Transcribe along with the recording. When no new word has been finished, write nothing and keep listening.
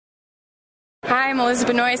Hi, I'm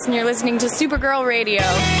Elizabeth Noyce, and you're listening to Supergirl Radio.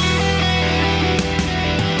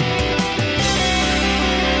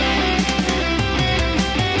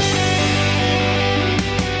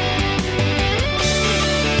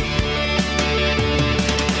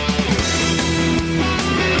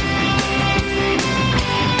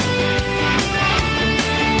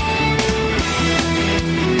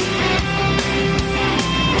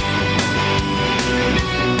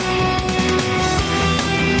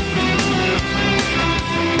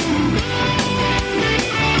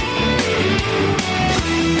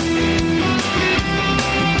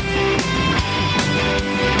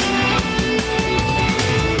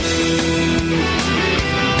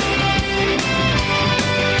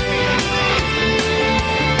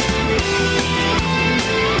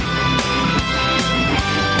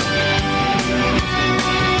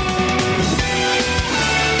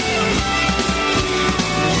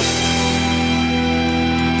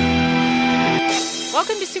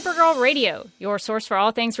 Radio, your source for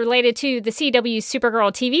all things related to the CW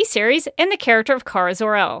Supergirl TV series and the character of Kara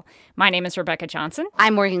Zor-El. My name is Rebecca Johnson.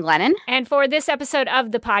 I'm Morgan Glennon. And for this episode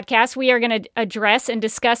of the podcast, we are going to address and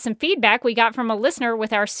discuss some feedback we got from a listener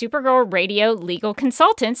with our Supergirl Radio legal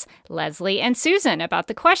consultants, Leslie and Susan, about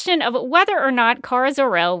the question of whether or not Kara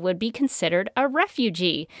Zor-El would be considered a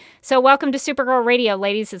refugee. So welcome to Supergirl Radio,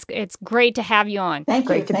 ladies. It's great to have you on. Thank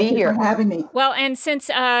you. Thank you for having me. Well, and since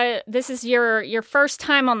this is your first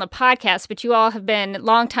time on the podcast, but you all have been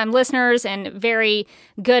longtime listeners and very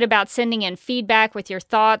good about sending in feedback with your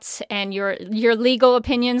thoughts and your legal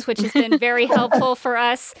opinions, which has been very helpful for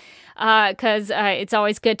us because it's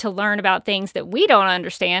always good to learn about things that we don't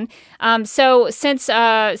understand. So since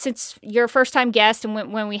you're a first-time guest, and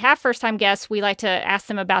when we have first-time guests, we like to ask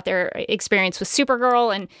them about their experience with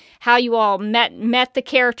Supergirl and how you all met the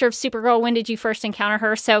character of Supergirl. When did you first encounter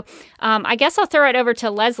her? So I guess I'll throw it over to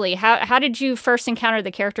Leslie. How did you first encounter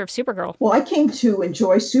the character of Supergirl? Well, I came to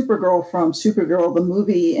enjoy Supergirl from Supergirl, the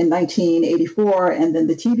movie in 1984, and then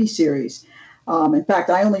the TV series. In fact,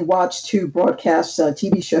 I only watched two broadcast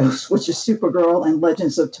TV shows, which is Supergirl and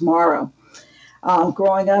Legends of Tomorrow.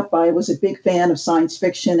 Growing up, I was a big fan of science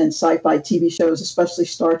fiction and sci-fi TV shows, especially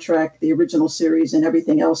Star Trek, the original series, and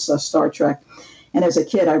everything else Star Trek. And as a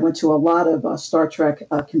kid, I went to a lot of Star Trek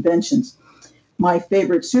conventions. My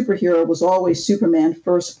favorite superhero was always Superman,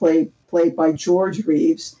 first played by George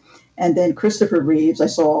Reeves, and then Christopher Reeves. I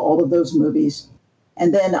saw all of those movies.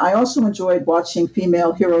 And then I also enjoyed watching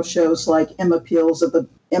female hero shows like Emma Peel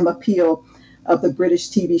of the British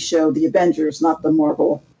TV show The Avengers, not the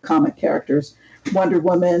Marvel comic characters. Wonder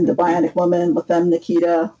Woman, The Bionic Woman, La Femme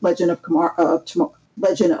Nikita, Legend of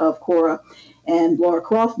Korra, and Lara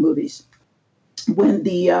Croft movies. When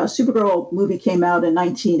the Supergirl movie came out in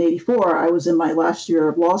 1984, I was in my last year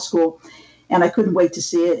of law school, and I couldn't wait to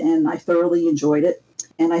see it, and I thoroughly enjoyed it.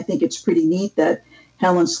 And I think it's pretty neat that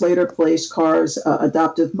Helen Slater plays Kara's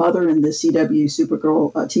adoptive mother in the CW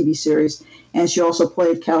Supergirl TV series, and she also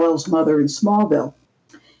played Kal-El's mother in Smallville.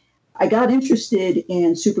 I got interested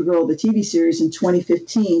in Supergirl, the TV series, in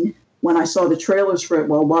 2015 when I saw the trailers for it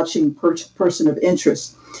while watching Person of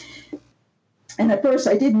Interest. And at first,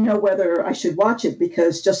 I didn't know whether I should watch it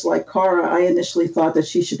because, just like Kara, I initially thought that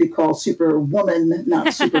she should be called Superwoman, not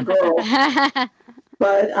Supergirl.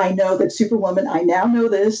 But I know that I now know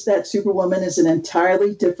that Superwoman is an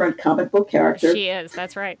entirely different comic book character. She is,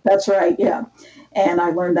 that's right. That's right, yeah. And I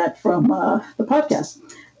learned that from the podcast.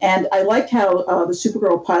 And I like how the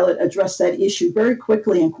Supergirl pilot addressed that issue very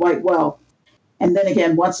quickly and quite well. And then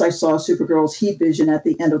again, once I saw Supergirl's heat vision at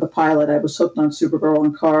the end of the pilot, I was hooked on Supergirl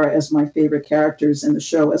and Kara as my favorite characters in the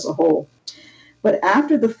show as a whole. But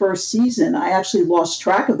after the first season, I actually lost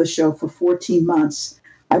track of the show for 14 months.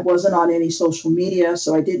 I wasn't on any social media,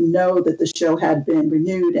 so I didn't know that the show had been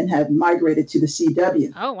renewed and had migrated to the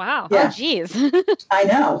CW. Oh, wow. Yeah. Oh, geez. I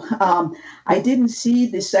know. I didn't see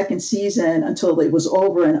the second season until it was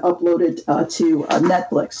over and uploaded to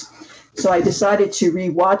Netflix. So I decided to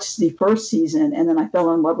rewatch the first season, and then I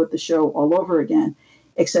fell in love with the show all over again.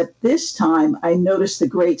 Except this time, I noticed the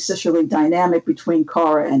great sisterly dynamic between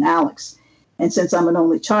Kara and Alex. And since I'm an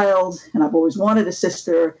only child, and I've always wanted a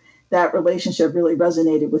sister, that relationship really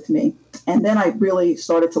resonated with me. And then I really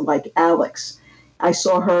started to like Alex. I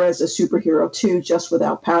saw her as a superhero too, just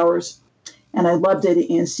without powers. And I loved it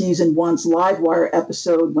in season 1's Livewire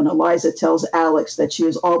episode when Eliza tells Alex that she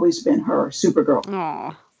has always been her Supergirl.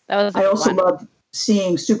 Aww, that was I also loved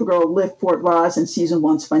seeing Supergirl lift Fort Ross in season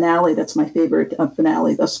 1's finale. That's my favorite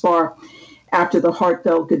finale thus far. After the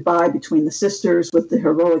heartfelt goodbye between the sisters with the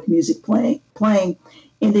heroic music playing,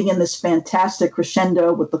 ending in this fantastic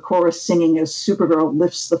crescendo with the chorus singing as Supergirl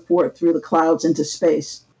lifts the fort through the clouds into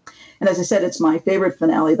space. And as I said, it's my favorite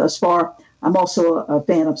finale thus far. I'm also a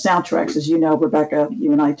fan of soundtracks. As you know, Rebecca,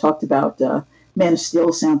 you and I talked about Man of Steel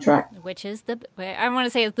soundtrack. Which is I want to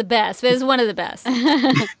say it's the best, but it's one of the best.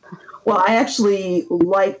 Well, I actually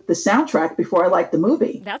liked the soundtrack before I liked the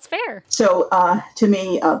movie. That's fair. So to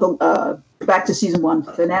me, the back to season 1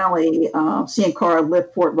 finale, seeing Kara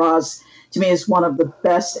lift Fort Ross, to me is one of the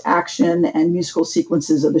best action and musical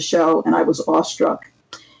sequences of the show, and I was awestruck.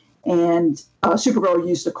 And Supergirl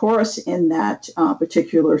used a chorus in that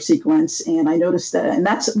particular sequence, and I noticed that, and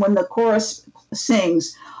that's when the chorus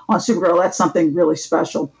sings on Supergirl, that's something really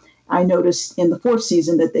special. I noticed in the 4th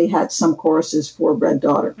season that they had some choruses for Red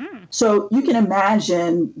Daughter. So you can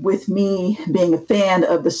imagine, with me being a fan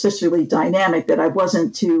of the sisterly dynamic, that I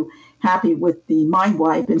wasn't too happy with the mind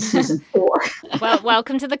wipe in season 4. Well,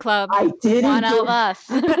 welcome to the club. I did One enjoy, of us.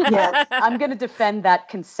 yes. I'm going to defend that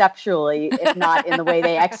conceptually, if not in the way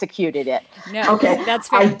they executed it. No, Okay, that's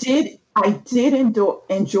fair. I did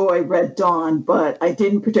enjoy Red Dawn, but I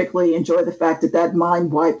didn't particularly enjoy the fact that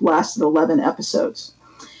mind wipe lasted 11 episodes.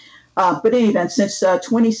 But in any event, since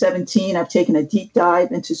 2017, I've taken a deep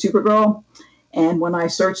dive into Supergirl. And when I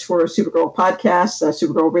searched for a Supergirl podcast,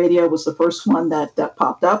 Supergirl Radio was the first one that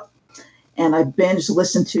popped up. And I binge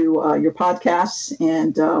listened to your podcasts,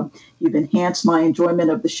 and you've enhanced my enjoyment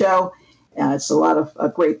of the show. It's a lot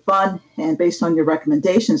of great fun. And based on your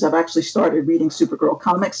recommendations, I've actually started reading Supergirl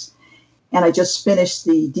comics. And I just finished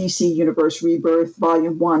the DC Universe Rebirth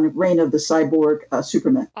Volume 1, Reign of the Cyborg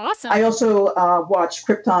Superman. Awesome. I also watched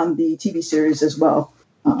Krypton, the TV series, as well.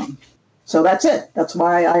 So that's it. That's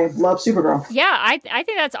why I love Supergirl. Yeah, I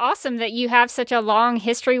think that's awesome that you have such a long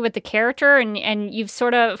history with the character, and you've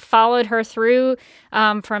sort of followed her through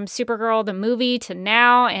from Supergirl, the movie, to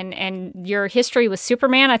now, and your history with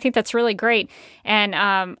Superman. I think that's really great. And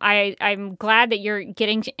I'm glad that you're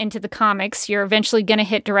getting into the comics. You're eventually going to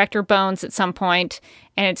hit Director Bones at some point,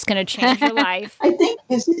 and it's going to change your life. I think,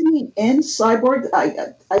 isn't he in Cyborg?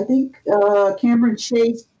 I think Cameron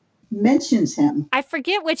Chase mentions him. I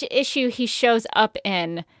forget which issue he shows up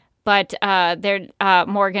in, but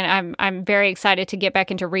Morgan, I'm very excited to get back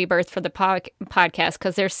into Rebirth for the podcast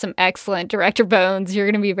because there's some excellent Director Bones. You're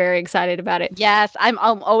going to be very excited about it. Yes, I'm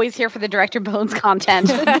always here for the Director Bones content.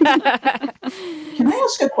 Can I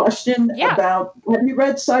ask a question about, have you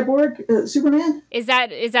read Cyborg Superman? Is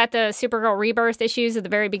that the Supergirl Rebirth issues at the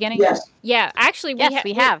very beginning? Yes. Yeah, actually, we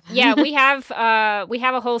have. we have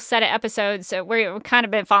a whole set of episodes. So we've kind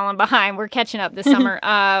of been falling behind. We're catching up this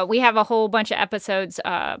summer. We have a whole bunch of episodes.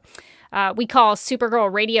 We call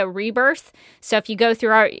Supergirl Radio Rebirth. So if you go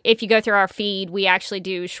through our feed, we actually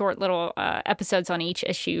do short little episodes on each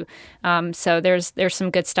issue. So there's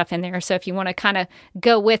some good stuff in there. So if you want to kind of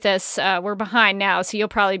go with us, we're behind now, so you'll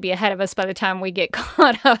probably be ahead of us by the time we get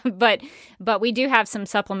caught up. But we do have some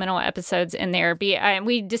supplemental episodes in there.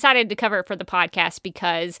 We decided to cover it for the podcast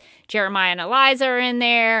because Jeremiah and Eliza are in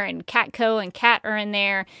there, and Catco and Kat are in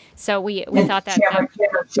there. So we thought that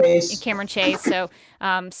Cameron Chase. So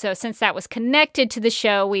since that was connected to the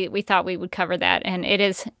show, we thought we would cover that, and it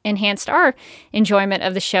has enhanced our enjoyment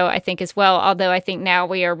of the show, I think, as well. Although I think now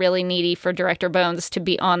we are really needy for Director Bones to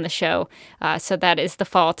be on the show, so that is the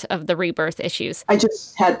fault of the Rebirth issues. I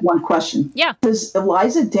just had one question. Yeah. Does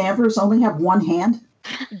Eliza Danvers only have one hand?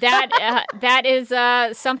 That is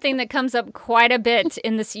something that comes up quite a bit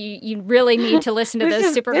in this. You really need to listen to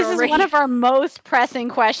this Supergirl This is radio. one of our most pressing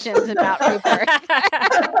questions about Rebirth.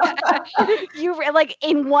 You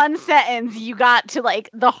in one sentence, you got to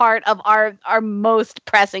the heart of our most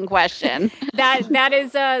pressing question. That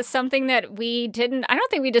is something that we didn't. I don't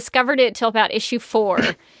think we discovered it till about issue 4.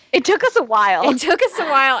 It took us a while.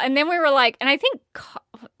 And then we were like, and I think.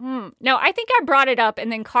 No, I think I brought it up,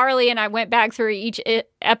 and then Carly and I went back through each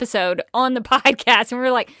episode on the podcast, and we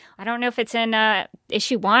were like, I don't know if it's in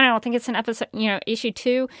issue 1. I don't think it's in episode, issue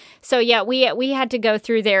 2. So yeah, we had to go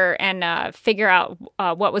through there and figure out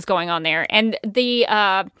what was going on there, and the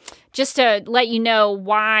just to let you know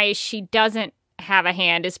why she doesn't have a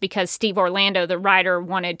hand is because Steve Orlando, the writer,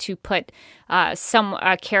 wanted to put some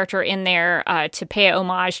character in there to pay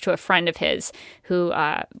homage to a friend of his who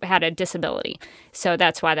had a disability. So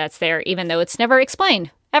that's why that's there, even though it's never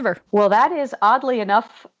explained, ever. Well, that is, oddly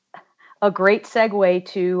enough, a great segue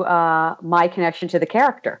to my connection to the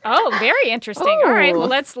character. Oh, very interesting. Ooh. All right, well,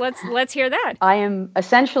 let's hear that. I am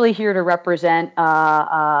essentially here to represent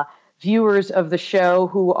viewers of the show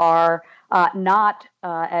who are not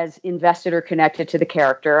as invested or connected to the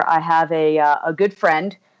character. I have a good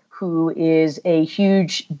friend who is a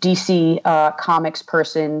huge DC comics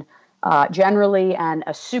person generally, and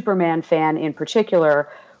a Superman fan in particular,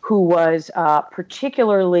 who was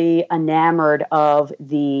particularly enamored of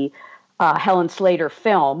the Helen Slater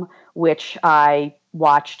film, which I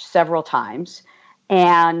watched several times.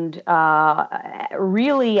 And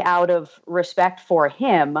really out of respect for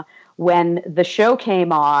him, when the show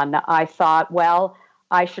came on, I thought, well,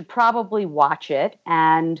 I should probably watch it.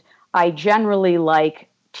 And I generally like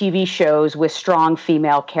TV shows with strong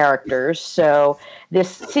female characters. So this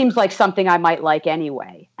seems like something I might like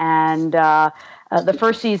anyway. And the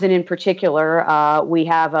first season in particular, we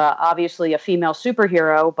have obviously a female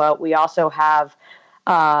superhero, but we also have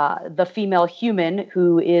the female human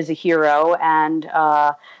who is a hero, and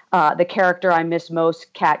the character I miss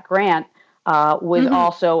most, Cat Grant, was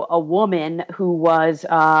also a woman who was,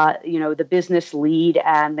 the business lead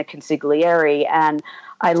and the consigliere. And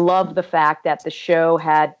I love the fact that the show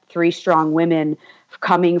had 3 strong women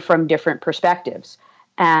coming from different perspectives.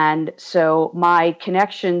 And so my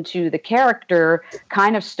connection to the character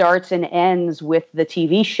kind of starts and ends with the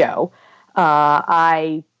TV show.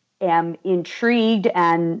 I am intrigued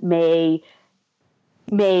and may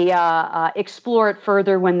explore it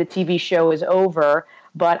further when the TV show is over,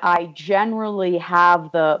 but I generally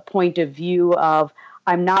have the point of view of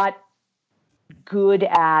I'm not good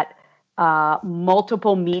at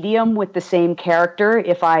multiple medium with the same character.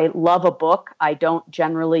 If I love a book, I don't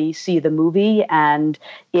generally see the movie, and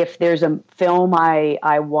if there's a film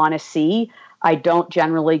I want to see, I don't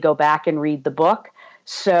generally go back and read the book.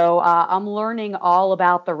 So I'm learning all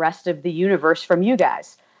about the rest of the universe from you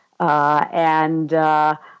guys. And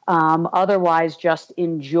otherwise just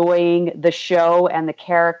enjoying the show and the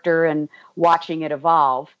character and watching it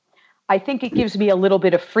evolve. I think it gives me a little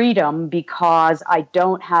bit of freedom because I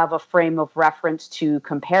don't have a frame of reference to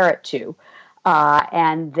compare it to.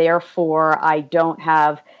 And therefore, I don't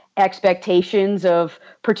have expectations of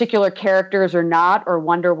particular characters or not, or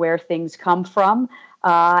wonder where things come from.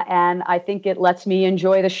 And I think it lets me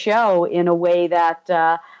enjoy the show in a way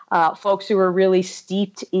that folks who are really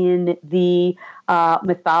steeped in the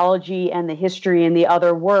mythology and the history and the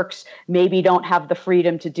other works maybe don't have the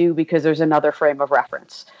freedom to do because there's another frame of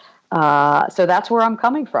reference. So that's where I'm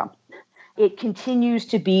coming from. It continues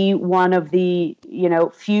to be one of the,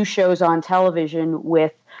 few shows on television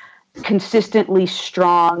with consistently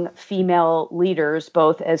strong female leaders,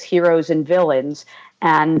 both as heroes and villains.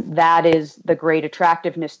 And that is the great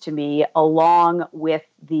attractiveness to me, along with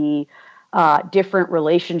the different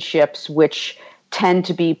relationships, which tend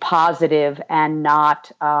to be positive and not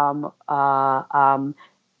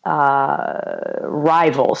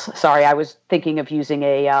rivals. Sorry, I was thinking of using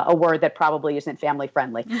a word that probably isn't family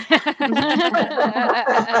friendly.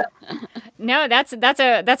 No, that's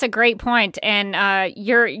a great point, and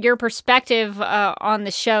your perspective on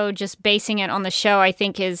the show, just basing it on the show, I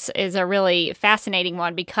think is a really fascinating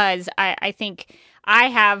one, because I think I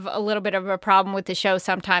have a little bit of a problem with the show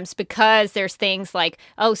sometimes, because there's things like,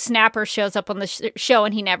 Snapper shows up on the show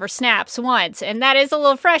and he never snaps once. And that is a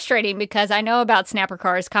little frustrating, because I know about Snapper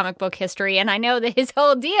Carr's comic book history, and I know that his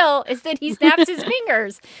whole deal is that he snaps his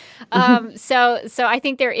fingers. So I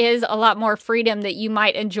think there is a lot more freedom that you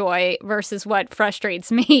might enjoy versus what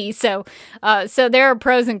frustrates me. So there are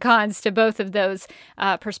pros and cons to both of those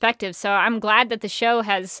perspectives. So I'm glad that the show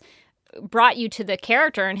has brought you to the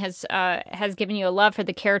character and has given you a love for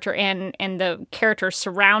the character and the characters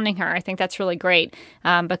surrounding her. I think that's really great,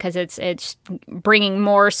 because it's bringing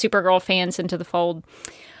more Supergirl fans into the fold.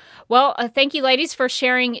 Well, thank you, ladies, for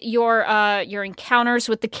sharing your encounters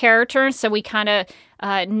with the character, so we kind of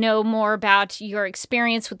know more about your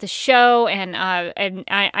experience with the show. And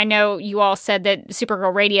I know you all said that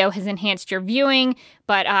Supergirl Radio has enhanced your viewing,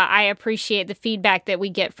 but I appreciate the feedback that we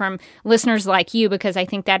get from listeners like you, because I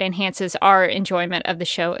think that enhances our enjoyment of the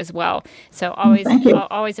show as well. So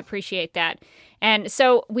always appreciate that. And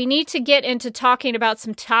so we need to get into talking about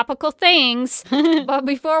some topical things, but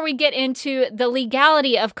before we get into the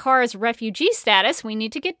legality of Kara's refugee status, we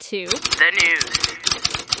need to get to the news.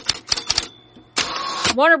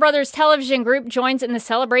 Warner Brothers Television Group joins in the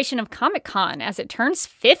celebration of Comic-Con as it turns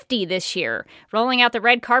 50 this year, rolling out the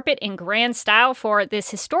red carpet in grand style for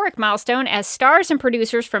this historic milestone, as stars and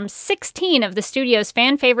producers from 16 of the studio's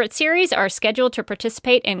fan-favorite series are scheduled to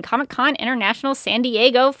participate in Comic-Con International San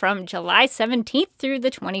Diego from July 17th through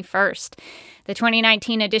the 21st. The The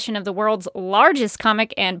 2019 edition of the world's largest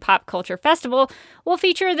comic and pop culture festival will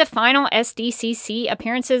feature the final SDCC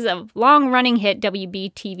appearances of long-running hit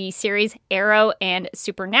WB TV series Arrow and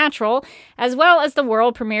Supernatural, as well as the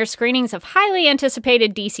world premiere screenings of highly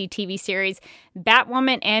anticipated DC TV series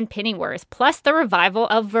Batwoman and Pennyworth, plus the revival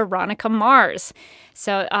of Veronica Mars.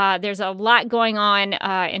 So there's a lot going on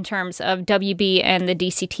in terms of WB and the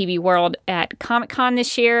DC TV world at Comic-Con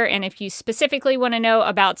this year. And if you specifically want to know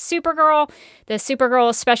about Supergirl, the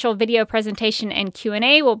Supergirl special video presentation and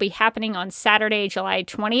Q&A will be happening on Saturday, July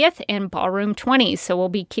 20th in Ballroom 20. So we'll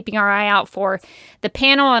be keeping our eye out for the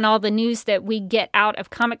panel and all the news that we get out of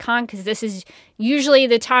Comic-Con, because this is usually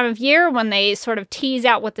the time of year when they sort of tease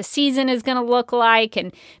out what the season is going to look like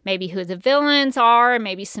and maybe who the villains are and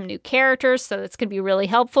maybe some new characters. So it's going to be really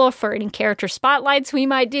helpful for any character spotlights we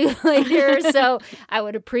might do later. So I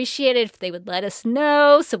would appreciate it if they would let us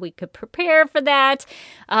know so we could prepare for that.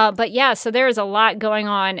 But yeah, so there is a lot going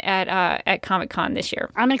on at Comic-Con this year.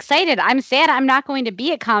 I'm excited. I'm sad I'm not going to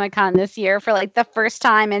be at Comic-Con this year for like the first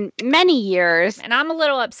time in many years. And I'm a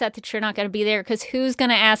little upset that you're not going to be there, because who's going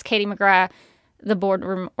to ask Katie McGrath the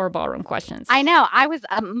boardroom or ballroom questions? I know. I was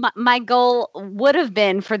my goal would have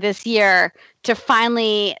been for this year to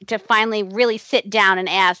finally really sit down and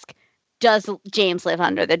ask, does James live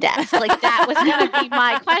under the desk? Like, that was going to be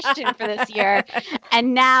my question for this year.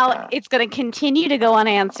 And now it's going to continue to go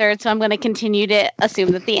unanswered. So I'm going to continue to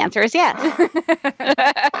assume that the answer is yes.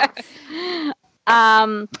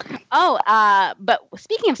 But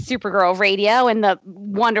speaking of Supergirl Radio and the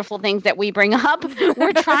wonderful things that we bring up,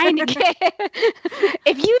 we're trying to get,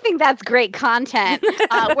 if you think that's great content,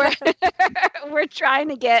 we're trying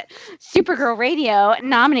to get Supergirl Radio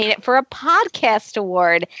nominated for a podcast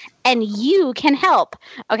award, and you can help.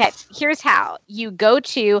 Okay, here's how. You go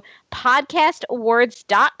to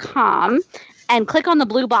podcastawards.com and click on the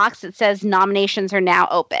blue box that says nominations are now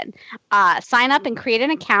open. Sign up and create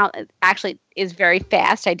an account. It actually is very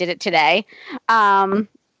fast. I did it today. Spoiler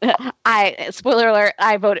alert,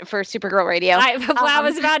 I voted for Supergirl Radio. I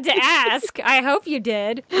was about to ask. I hope you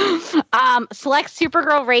did. Select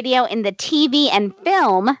Supergirl Radio in the TV and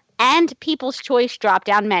film and People's Choice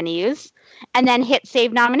drop-down menus, and then hit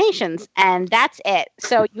Save Nominations. And that's it.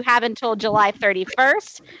 So you have until July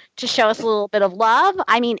 31st to show us a little bit of love.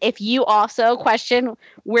 I mean, if you also question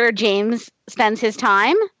where James spends his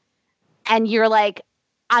time, and you're like,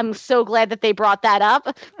 I'm so glad that they brought that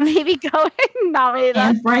up, maybe go and nominate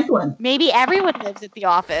us. And Franklin. Maybe everyone lives at the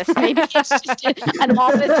office. Maybe it's just an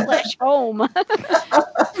office/home.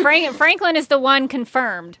 Franklin is the one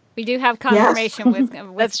confirmed. We do have confirmation with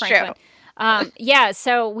That's Franklin. True.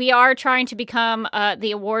 So we are trying to become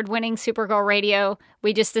the award-winning Supergirl Radio.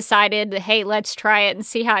 We just decided, hey, let's try it and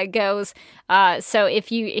see how it goes. So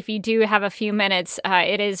if you do have a few minutes,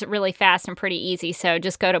 it is really fast and pretty easy. So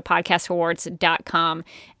just go to podcastawards.com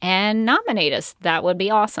and nominate us. That would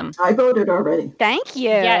be awesome. I voted already. Thank you.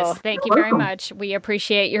 Yes, thank you very much. We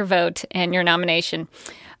appreciate your vote and your nomination.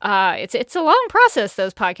 It's a long process,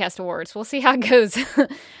 those podcast awards. We'll see how it goes.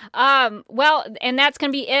 Well, and that's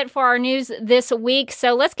going to be it for our news this week.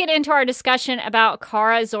 So let's get into our discussion about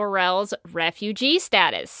Kara Zor-El's refugee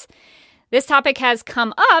status. This topic has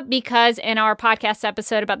come up because in our podcast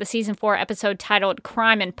episode about the season 4 episode titled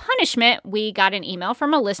Crime and Punishment, we got an email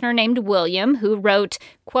from a listener named William who wrote,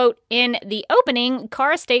 quote, in the opening,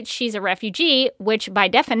 Kara states she's a refugee, which by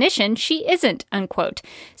definition she isn't, unquote.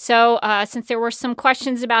 So since there were some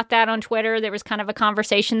questions about that on Twitter, there was kind of a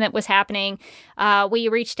conversation that was happening. We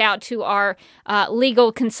reached out to our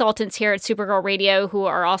legal consultants here at Supergirl Radio, who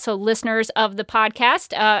are also listeners of the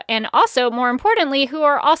podcast, and also, more importantly, who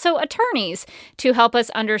are also attorneys, to help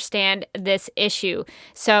us understand this issue.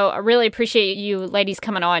 So I really appreciate you ladies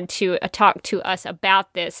coming on to talk to us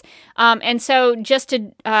about this. And so just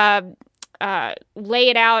to lay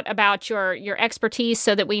it out about your expertise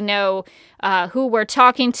so that we know who we're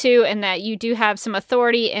talking to and that you do have some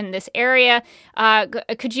authority in this area,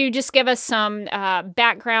 could you just give us some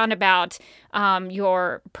background about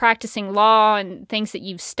your practicing law and things that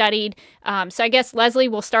you've studied? So I guess, Leslie,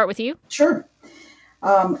 we'll start with you. Sure.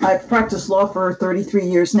 I've practiced law for 33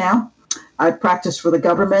 years now. I've practiced for the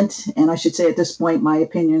government, and I should say at this point my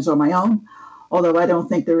opinions are my own, although I don't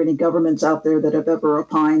think there are any governments out there that have ever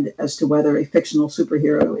opined as to whether a fictional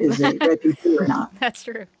superhero is a refugee or not. That's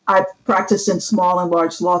true. I've practiced in small and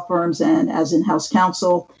large law firms and as in-house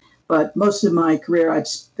counsel, but most of my career I've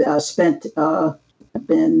spent my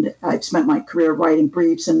career writing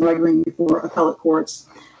briefs and arguing before appellate courts.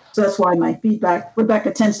 So that's why my feedback,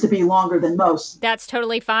 Rebecca, tends to be longer than most. That's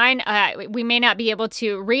totally fine. We may not be able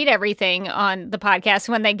to read everything on the podcast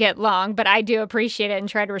when they get long, but I do appreciate it and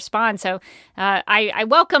try to respond. So I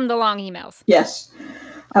welcome the long emails. Yes.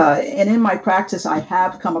 And in my practice, I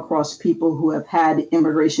have come across people who have had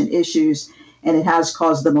immigration issues, and it has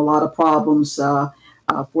caused them a lot of problems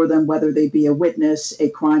for them, whether they be a witness, a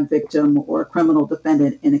crime victim, or a criminal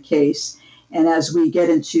defendant in a case. And as we get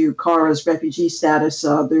into Kara's refugee status,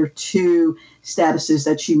 there are two statuses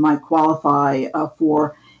that she might qualify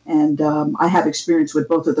for. And I have experience with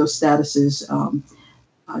both of those statuses,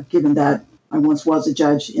 given that I once was a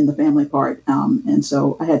judge in the family part. And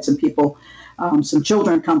so I had some people, some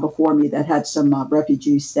children come before me that had some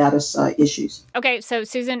refugee status issues. Okay, so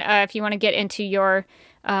Susan, if you want to get into your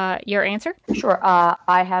answer. Sure.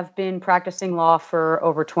 I have been practicing law for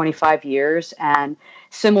over 25 years, and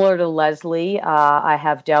similar to Leslie, I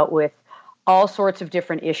have dealt with all sorts of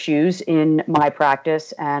different issues in my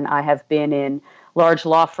practice, and I have been in large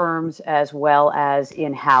law firms as well as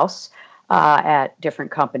in-house at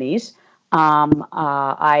different companies.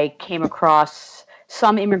 I came across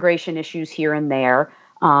some immigration issues here and there,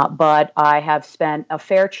 but I have spent a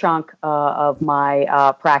fair chunk of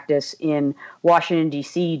my practice in Washington,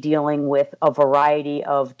 D.C., dealing with a variety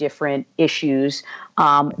of different issues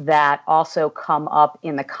that also come up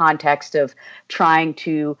in the context of trying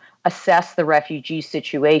to assess the refugee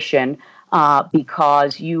situation,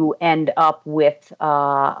 because you end up with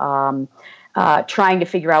trying to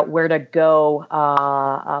figure out where to go,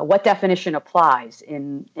 what definition applies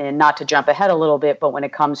in not to jump ahead a little bit, but when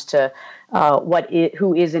it comes to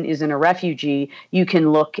who is and isn't a refugee, you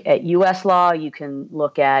can look at U.S. law, you can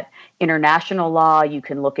look at international law, you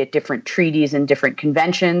can look at different treaties and different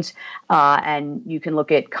conventions, and you can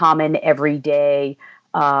look at common everyday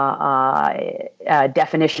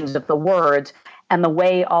definitions of the words. And the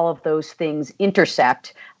way all of those things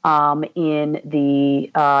intersect in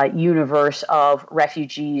the universe of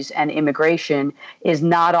refugees and immigration is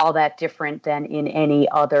not all that different than in any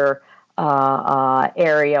other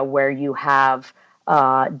area where you have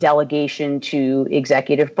delegation to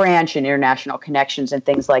executive branch and international connections and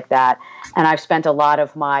things like that. And I've spent a lot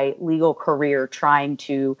of my legal career trying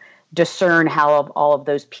to discern how all of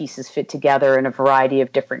those pieces fit together in a variety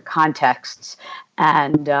of different contexts.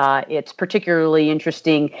 And it's particularly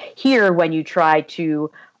interesting here when you try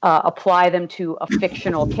to apply them to a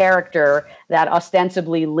fictional character that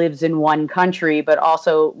ostensibly lives in one country, but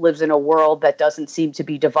also lives in a world that doesn't seem to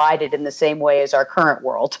be divided in the same way as our current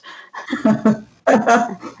world.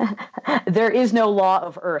 There is no law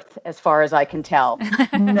of Earth, as far as I can tell.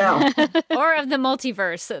 No. Or of the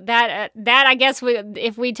multiverse. That I guess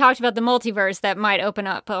if we talked about the multiverse, that might open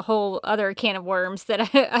up a whole other can of worms that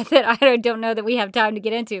I don't know that we have time to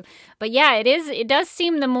get into. But yeah, it does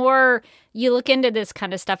seem, the more you look into this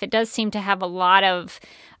kind of stuff, it does seem to have a lot of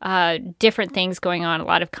different things going on, a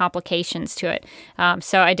lot of complications to it.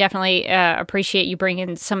 So I definitely appreciate you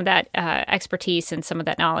bringing some of that expertise and some of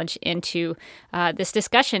that knowledge into this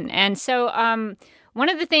discussion. And so one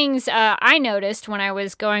of the things I noticed when I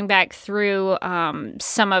was going back through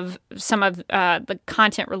some of the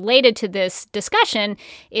content related to this discussion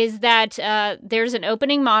is that there's an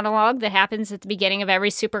opening monologue that happens at the beginning of every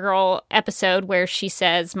Supergirl episode where she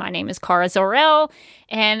says, "My name is Kara Zor-El,"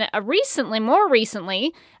 and more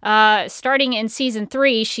recently, starting in season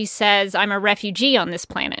 3, she says, "I'm a refugee on this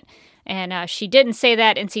planet." And she didn't say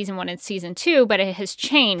that in season 1 and season 2, but it has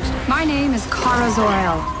changed. My name is Kara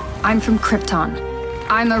Zor-El. I'm from Krypton.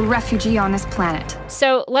 I'm a refugee on this planet.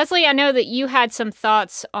 So, Leslie, I know that you had some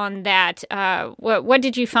thoughts on that. What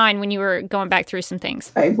did you find when you were going back through some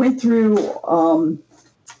things? I went through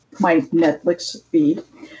my Netflix feed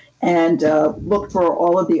and looked for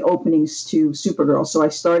all of the openings to Supergirl. So I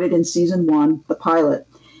started in season 1, the pilot.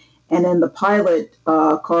 And in the pilot,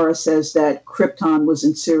 Kara says that Krypton was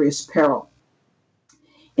in serious peril.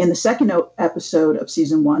 In the second episode of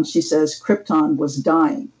season 1, she says Krypton was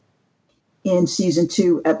dying. In season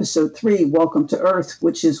 2, episode 3, Welcome to Earth,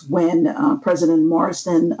 which is when President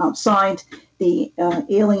Marsden signed the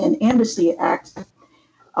Alien Amnesty Act,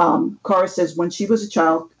 Kara says when she was a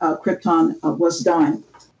child, Krypton was dying.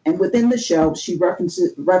 And within the show, she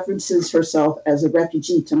references herself as a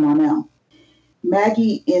refugee to Mon-El.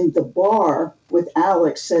 Maggie in the bar with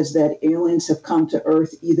Alex says that aliens have come to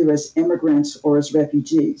Earth either as immigrants or as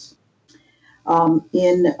refugees.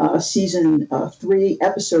 In season 3,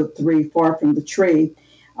 episode 3, Far From the Tree,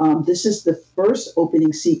 this is the first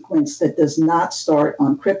opening sequence that does not start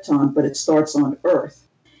on Krypton, but it starts on Earth.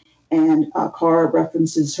 And Kara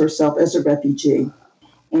references herself as a refugee.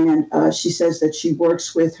 And she says that she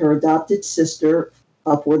works with her adopted sister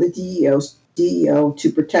for the DEO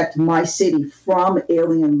to protect my city from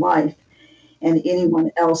alien life and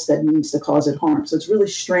anyone else that means to cause it harm. So it's really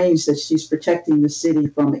strange that she's protecting the city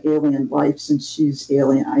from alien life since she's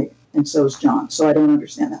alien, and so is John. So I don't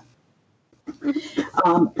understand that.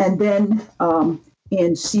 And then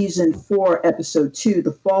in season 4, episode 2,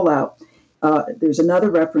 The Fallout, there's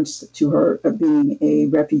another reference to her being a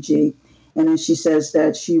refugee. And then she says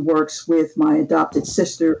that she works with my adopted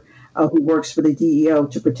sister, who works for the DEO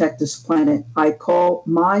to protect this planet. I call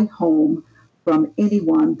my home from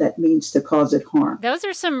anyone that means to cause it harm. Those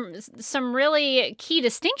are some really key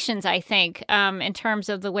distinctions, I think, in terms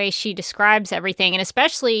of the way she describes everything, and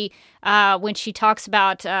especially when she talks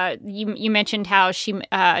about, you mentioned how she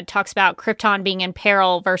talks about Krypton being in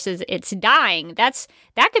peril versus it's dying. That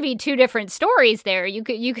could be two different stories there. You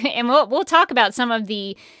could, and we'll talk about some of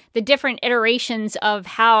the different iterations of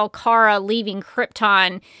how Kara leaving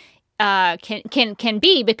Krypton can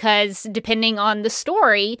be, because depending on the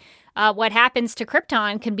story, what happens to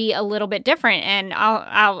Krypton can be a little bit different, and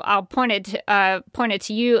I'll point it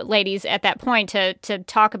to you, ladies, at that point to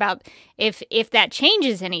talk about if that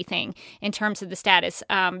changes anything in terms of the status,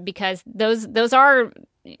 because those are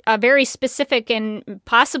very specific and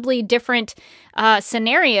possibly different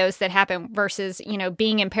scenarios that happen versus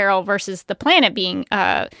being in peril versus the planet being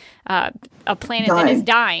a planet that is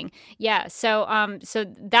dying. Yeah, so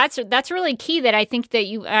that's really key. That I think that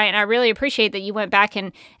you and I really appreciate that you went back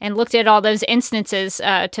and looked at all those instances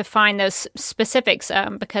to find those specifics,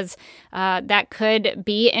 because that could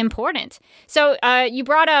be important. So you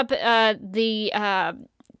brought up the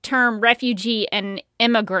term refugee and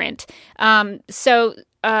immigrant. So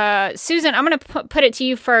Susan, I'm going to put it to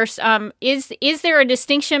you first. Is there a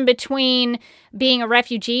distinction between being a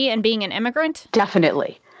refugee and being an immigrant?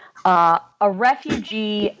 Definitely. A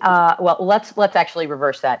refugee, well, let's actually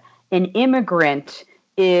reverse that. An immigrant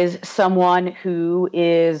is someone who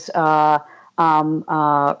is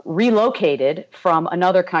relocated from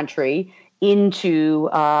another country into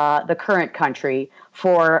the current country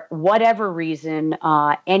for whatever reason,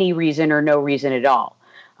 any reason or no reason at all.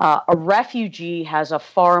 A refugee has a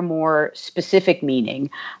far more specific meaning,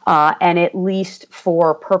 and at least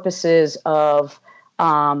for purposes of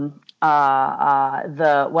the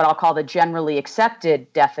what I'll call the generally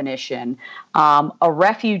accepted definition, a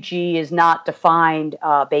refugee is not defined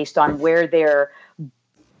based on where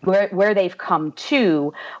they've come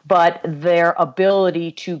to, but their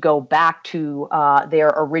ability to go back to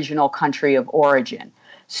their original country of origin.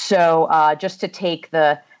 So just to take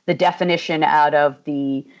the definition out of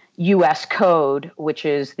the U.S. Code, which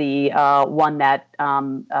is the one that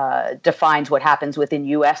defines what happens within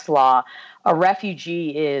U.S. law, a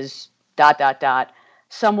refugee is ...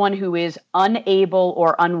 someone who is unable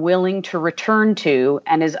or unwilling to return to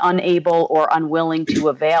and is unable or unwilling to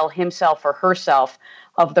avail himself or herself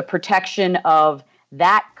of the protection of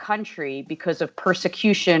that country because of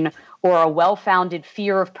persecution or a well-founded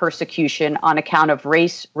fear of persecution on account of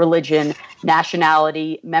race, religion,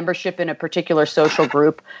 nationality, membership in a particular social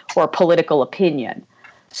group, or political opinion.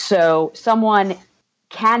 So someone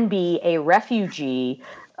can be a refugee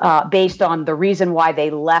based on the reason why they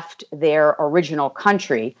left their original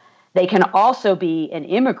country. They can also be an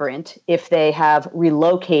immigrant if they have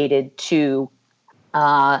relocated to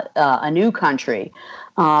a new country.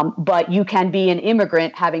 But you can be an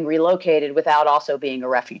immigrant having relocated without also being a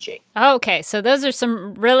refugee. Okay, so those are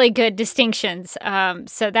some really good distinctions.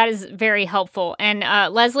 So that is very helpful. And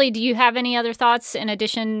Leslie, do you have any other thoughts in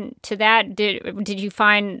addition to that? Did you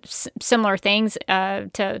find similar things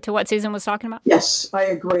to what Susan was talking about? Yes, I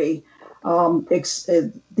agree.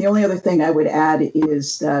 The only other thing I would add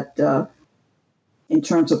is that in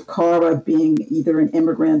terms of Kara being either an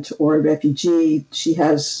immigrant or a refugee, she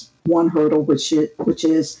has one hurdle, which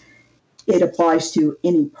is it applies to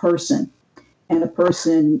any person, and a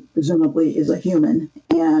person presumably is a human,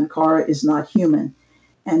 and Kara is not human,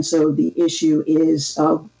 and so the issue is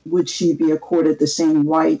would she be accorded the same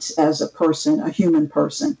rights as a person, a human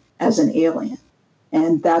person, as an alien?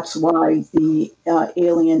 And that's why the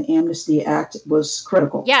Alien Amnesty Act was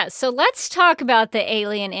critical. Yeah, so let's talk about the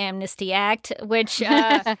Alien Amnesty Act, which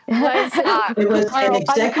was... it was an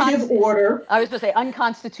executive order. I was going to say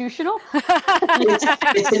unconstitutional.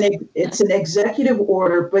 It's an executive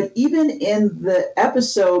order, but even in the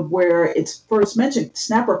episode where it's first mentioned,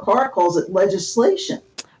 Snapper Carr calls it legislation.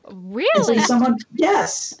 Really? And so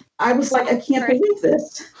yes. I was like, I can't believe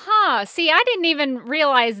this. Huh. See, I didn't even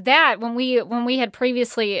realize that when we had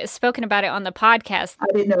previously spoken about it on the podcast. I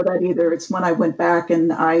didn't know that either. It's when I went back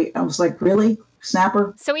and I was like, really?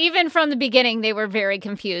 snapper. So even from the beginning, they were very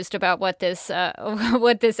confused about what this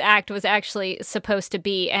act was actually supposed to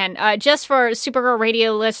be. And just for Supergirl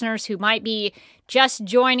Radio listeners who might be just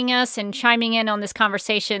joining us and chiming in on this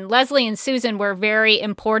conversation, Leslie and Susan were very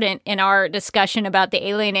important in our discussion about the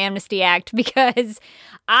Alien Amnesty Act because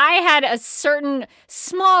I had a certain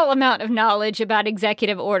small amount of knowledge about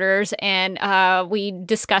executive orders, and we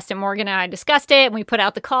discussed it. Morgan and I discussed it, and we put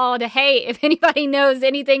out the call to, hey, if anybody knows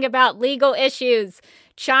anything about legal issues,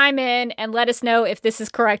 chime in and let us know if this is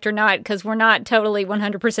correct or not, because we're not totally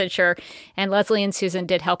 100% sure. And Leslie and Susan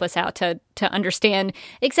did help us out to understand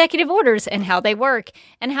executive orders and how they work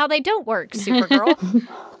and how they don't work, Supergirl.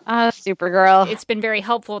 Supergirl. It's been very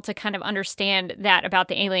helpful to kind of understand that about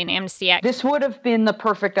the Alien Amnesty Act. This would have been the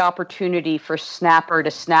perfect opportunity for Snapper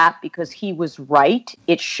to snap because he was right.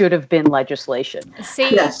 It should have been legislation. See,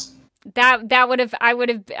 Yes. that would have I would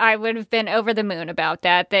have been over the moon about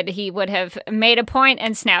that he would have made a point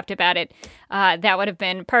and snapped about it. That would have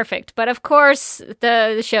been perfect. But of course,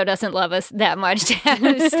 the show doesn't love us that much to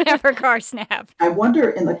have Snapper Carr snap. I wonder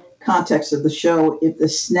in the context of the show if the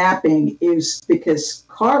snapping is because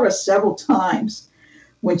Kara several times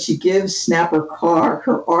when she gives Snapper Carr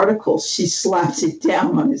her articles, she slaps it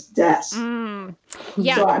down on his desk.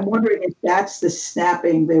 Yeah. So I'm wondering if that's the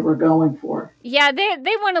snapping they were going for. Yeah,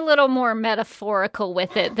 they went a little more metaphorical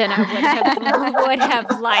with it than I would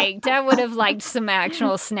have liked. I would have liked some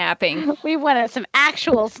actual snapping. We wanted some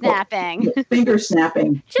actual snapping. Finger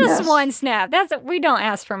snapping. Just yes. one snap. We don't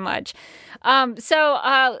ask for much.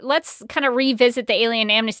 So let's kind of revisit the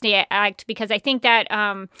Alien Amnesty Act because I think that,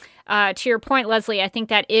 to your point, Leslie, I think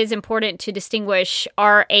that is important to distinguish,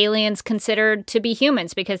 are aliens considered to be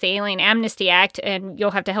humans? Because the Alien Amnesty Act, and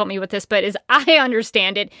you'll have to help me with this, but as I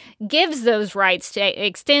understand it, gives those rights,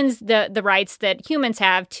 extends the rights that humans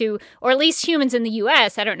have to, or at least humans in the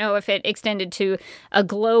U.S. I don't know if it extended to a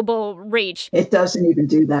global reach. It doesn't even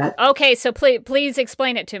do that. Okay, so please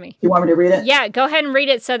explain it to me. You want me to read it? Yeah, go ahead and read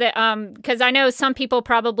it so that, because I know some people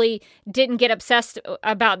probably didn't get obsessed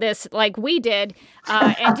about this like we did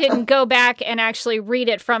and didn't go back and actually read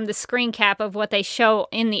it from the screen cap of what they show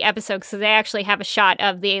in the episode because they actually have a shot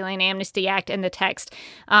of the Alien Amnesty Act in the text.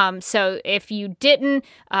 So if you didn't,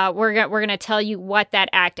 we're going to tell you what that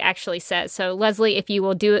act actually says. So Leslie, if you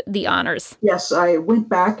will do the honors. Yes, I went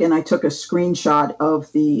back and I took a screenshot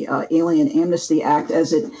of the Alien Amnesty Act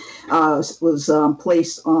as it was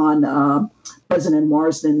placed on President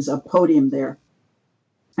Marsden's podium there.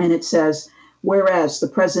 And it says, whereas the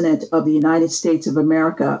President of the United States of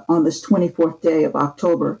America on this 24th day of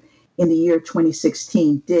October in the year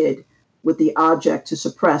 2016 did, with the object to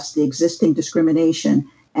suppress the existing discrimination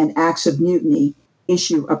and acts of mutiny,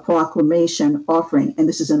 issue a proclamation offering, and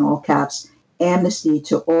this is in all caps, amnesty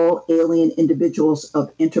to all alien individuals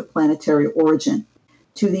of interplanetary origin,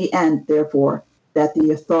 to the end, therefore, that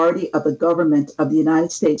the authority of the government of the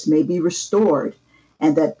United States may be restored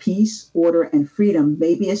and that peace, order, and freedom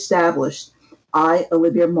may be established, I,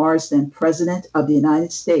 Olivia Marsden, President of the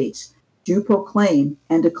United States, do proclaim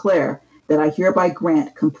and declare that I hereby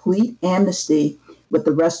grant complete amnesty with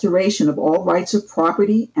the restoration of all rights of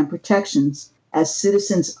property and protections as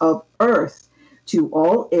citizens of Earth to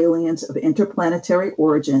all aliens of interplanetary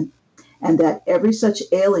origin, and that every such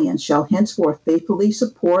alien shall henceforth faithfully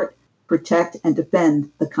support, protect, and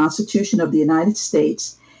defend the Constitution of the United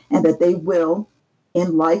States, and that they will,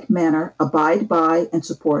 in like manner, abide by and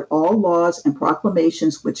support all laws and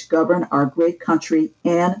proclamations which govern our great country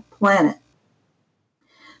and planet.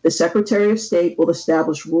 The Secretary of State will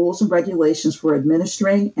establish rules and regulations for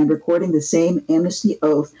administering and recording the same amnesty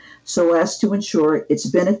oath so as to ensure its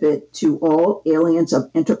benefit to all aliens of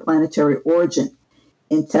interplanetary origin.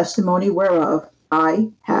 In testimony whereof,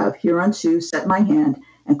 I have hereunto set my hand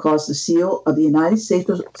and caused the seal of the United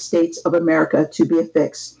States of America to be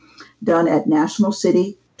affixed, done at National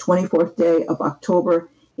City, 24th day of October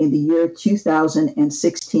in the year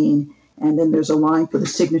 2016. And then there's a line for the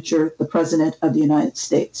signature, the President of the United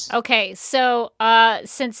States. Okay, so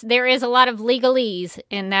since there is a lot of legalese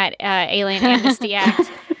in that Alien Amnesty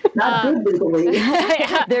Act. Not good legally.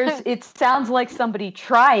 It sounds like somebody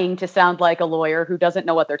trying to sound like a lawyer who doesn't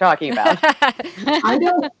know what they're talking about. I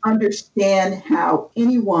don't understand how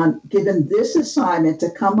anyone, given this assignment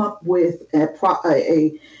to come up with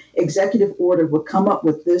a executive order, would come up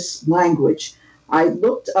with this language. I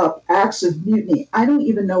looked up acts of mutiny. I don't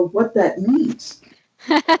even know what that means.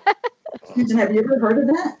 Susan, have you ever heard of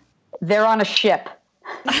that? They're on a ship.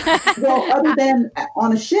 Well, other than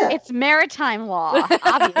on a ship. It's maritime law,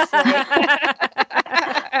 obviously.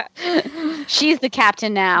 She's the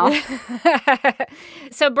captain now.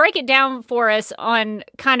 So break it down for us on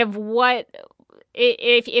kind of what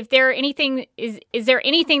if there anything is there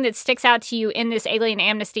anything that sticks out to you in this Alien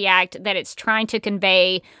Amnesty Act that it's trying to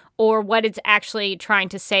convey, or what it's actually trying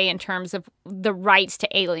to say in terms of the rights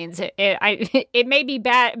to aliens? It may be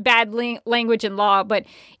bad language in law, but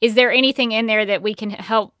is there anything in there that we can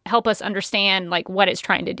help us understand, like, what it's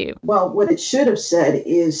trying to do? Well, what it should have said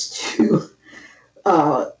is to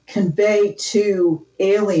convey to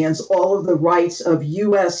aliens all of the rights of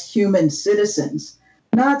U.S. human citizens,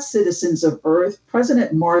 not citizens of Earth.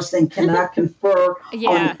 President Marsden cannot confer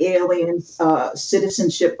on aliens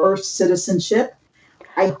citizenship, Earth citizenship.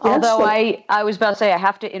 Although I was about to say, I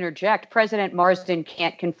have to interject, President Marsden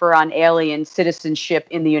can't confer on alien citizenship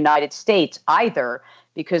in the United States either,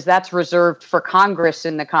 because that's reserved for Congress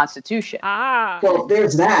in the Constitution. Well,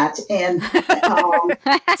 there's that. And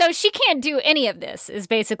so she can't do any of this, is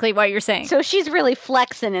basically what you're saying. So she's really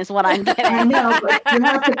flexing is what I'm getting. I know, but you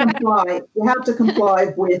have to comply. You have to comply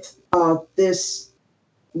with this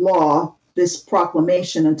law, this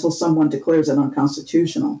proclamation, until someone declares it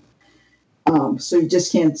unconstitutional. So you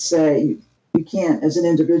just can't say, you can't as an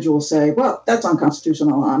individual say, well, that's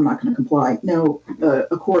unconstitutional, I'm not going to comply. No,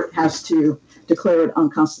 a court has to declare it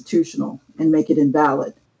unconstitutional and make it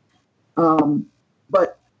invalid.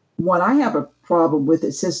 But what I have a problem with,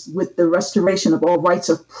 it says with the restoration of all rights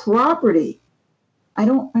of property. I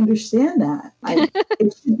don't understand that.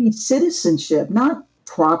 It should be citizenship, not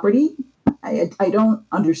property. I don't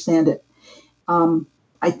understand it.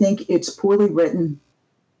 I think it's poorly written,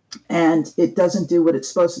 and it doesn't do what it's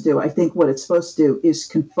supposed to do. I think what it's supposed to do is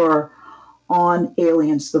confer on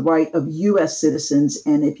aliens the right of U.S. citizens.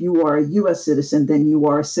 And if you are a U.S. citizen, then you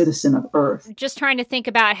are a citizen of Earth. Just trying to think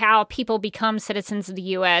about how people become citizens of the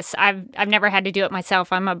U.S. I've never had to do it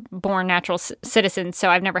myself. I'm a born natural citizen, so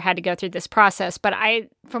I've never had to go through this process. But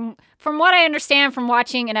from what I understand from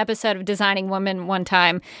watching an episode of Designing Women one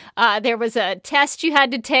time, there was a test you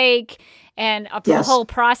had to take and a whole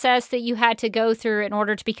process that you had to go through in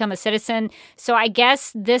order to become a citizen. So I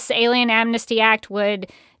guess this Alien Amnesty Act would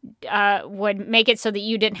make it so that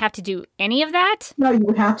you didn't have to do any of that? No,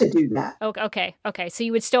 you have to do that. Okay. So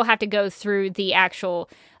you would still have to go through the actual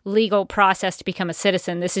legal process to become a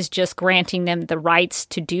citizen. This is just granting them the rights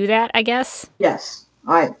to do that, I guess? Yes.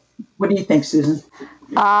 What do you think, Susan?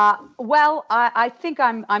 Well, I think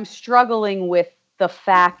I'm struggling with the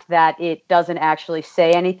fact that it doesn't actually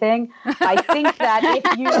say anything. I think that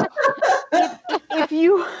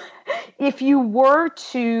if you were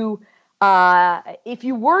to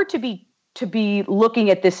be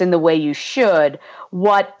looking at this in the way you should,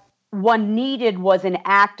 what one needed was an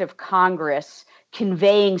act of Congress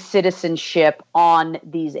conveying citizenship on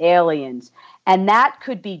these aliens. And that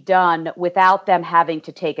could be done without them having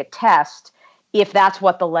to take a test if that's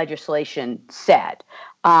what the legislation said.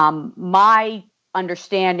 My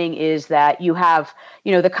understanding is that you have,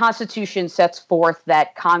 the Constitution sets forth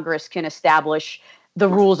that Congress can establish the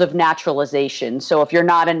rules of naturalization. So if you're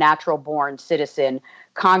not a natural born citizen,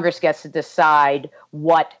 Congress gets to decide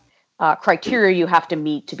what criteria you have to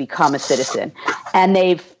meet to become a citizen. And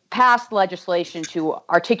they've passed legislation to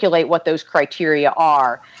articulate what those criteria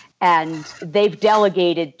are. And they've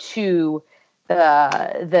delegated to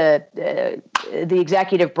the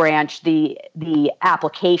executive branch the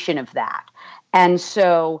application of that. And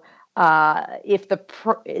so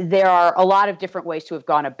there are a lot of different ways to have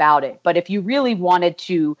gone about it. But if you really wanted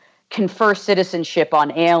to confer citizenship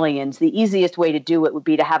on aliens, the easiest way to do it would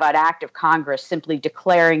be to have an act of Congress simply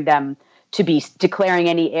declaring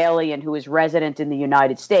any alien who is resident in the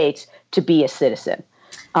United States to be a citizen.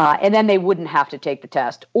 And then they wouldn't have to take the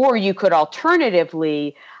test. Or you could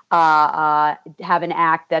alternatively have an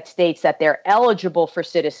act that states that they're eligible for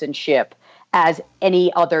citizenship as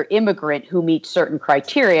any other immigrant who meets certain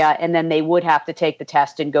criteria, and then they would have to take the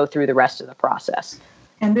test and go through the rest of the process.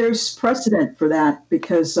 And there's precedent for that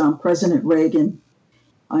because President Reagan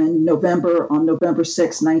on November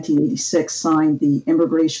 6, 1986, signed the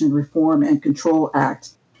Immigration Reform and Control Act,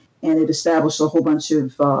 and it established a whole bunch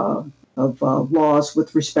of laws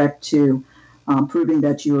with respect to proving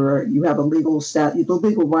that you have the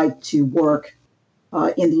legal right to work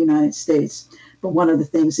in the United States. But one of the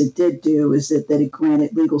things it did do is that it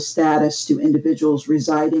granted legal status to individuals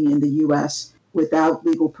residing in the U.S. without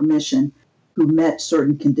legal permission who met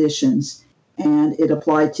certain conditions. And it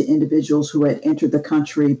applied to individuals who had entered the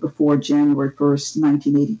country before January 1st,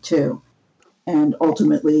 1982. And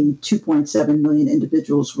ultimately, 2.7 million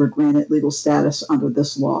individuals were granted legal status under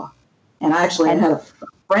this law. And I actually had a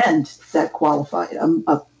friend that qualified,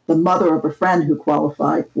 the mother of a friend who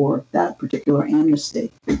qualified for that particular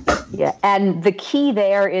amnesty. Yeah, and the key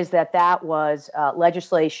there is that was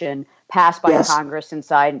legislation passed by Yes. Congress and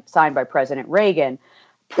signed by President Reagan.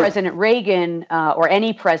 President Reagan or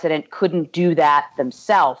any president couldn't do that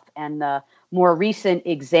themselves. And the more recent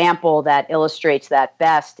example that illustrates that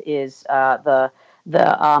best is the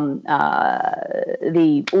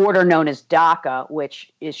order known as DACA,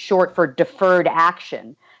 which is short for deferred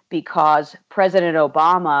action, because President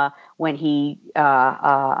Obama, when he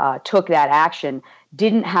took that action,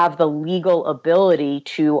 didn't have the legal ability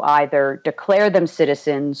to either declare them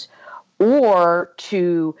citizens or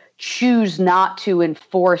to choose not to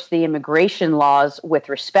enforce the immigration laws with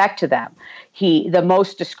respect to them. The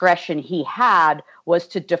most discretion he had was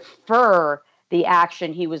to defer the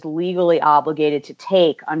action he was legally obligated to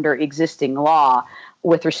take under existing law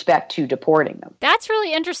with respect to deporting them. That's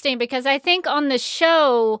really interesting, because I think on the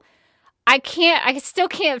show, I still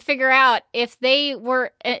can't figure out if they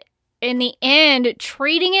were in the end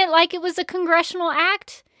treating it like it was a congressional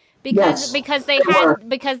act. Because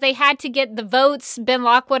they had to get the votes. Ben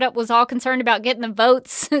Lockwood was all concerned about getting the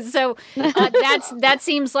votes. So that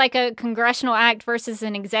seems like a congressional act versus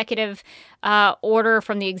an executive order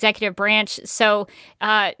from the executive branch. So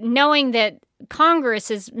knowing that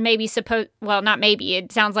Congress is maybe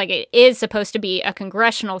it sounds like it is supposed to be a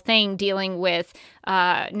congressional thing dealing with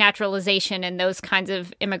naturalization and those kinds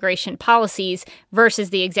of immigration policies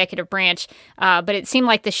versus the executive branch. But it seemed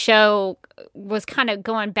like the show was kind of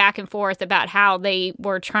going back and forth about how they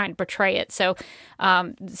were trying to portray it. So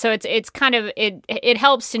it's kind of, it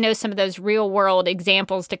helps to know some of those real world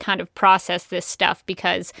examples to kind of process this stuff,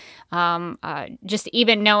 because just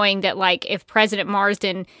even knowing that, like, if President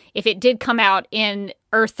Marsden, if it did come out in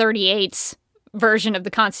Earth 38's version of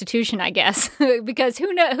the Constitution, I guess, because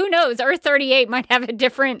who knows, Earth 38 might have a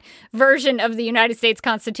different version of the United States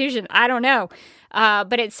Constitution. I don't know.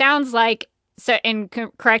 But it sounds like, so, and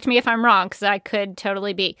correct me if I'm wrong, because I could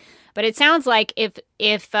totally be, but it sounds like if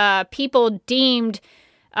people deemed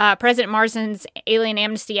President Marsden's Alien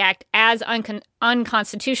Amnesty Act as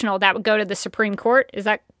unconstitutional, that would go to the Supreme Court. Is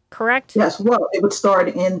that correct? Yes. Well, it would start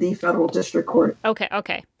in the federal district court. Okay.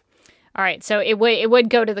 All right. So it would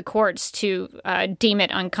go to the courts to deem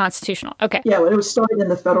it unconstitutional. Okay. Yeah, it was started in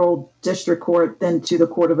the federal district court, then to the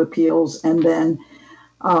Court of Appeals, and then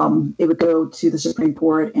it would go to the Supreme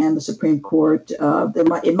Court, and the Supreme Court,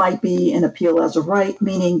 it might be an appeal as a right,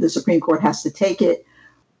 meaning the Supreme Court has to take it,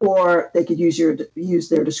 or they could use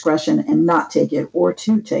their discretion and not take it, or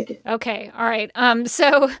to take it. Okay. All right.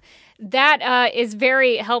 So that is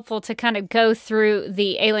very helpful to kind of go through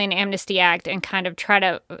the Alien Amnesty Act and kind of try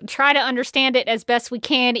to understand it as best we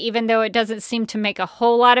can, even though it doesn't seem to make a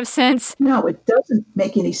whole lot of sense. No, it doesn't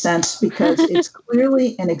make any sense, because it's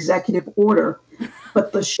clearly an executive order,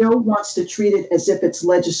 but the show wants to treat it as if it's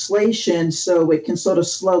legislation, so it can sort of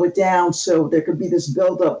slow it down. So there could be this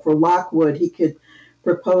buildup for Lockwood. He could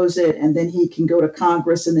propose it, and then he can go to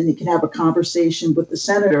Congress, and then he can have a conversation with the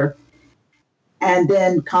senator. And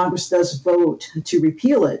then Congress does vote to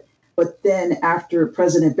repeal it. But then after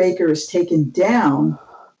President Baker is taken down,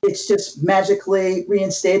 it's just magically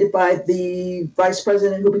reinstated by the vice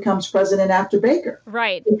president who becomes president after Baker.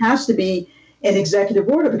 Right. It has to be an executive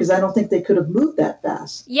order, because I don't think they could have moved that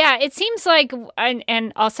fast. Yeah, it seems like,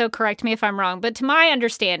 and also correct me if I'm wrong, but to my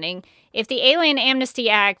understanding, if the Alien Amnesty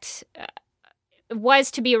Act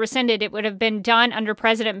was to be rescinded, it would have been done under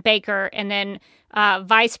President Baker, and then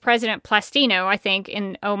Vice President Plastino, I think,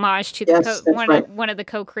 in homage to one of the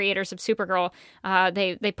co-creators of Supergirl.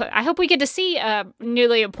 They put. I hope we get to see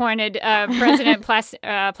newly appointed President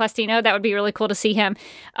Plastino. That would be really cool to see him.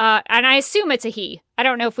 And I assume it's a he. I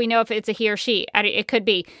don't know if we know if it's a he or she. It could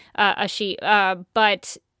be a she.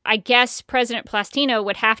 But I guess President Plastino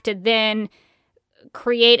would have to then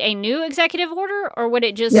create a new executive order, or would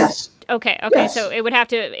it just? Yes. Okay. Yes. So it would have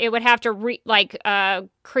to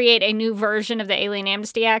create a new version of the Alien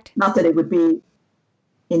Amnesty Act. Not that it would be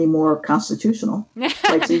any more constitutional.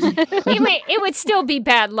 It would still be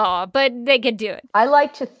bad law, but they could do it. I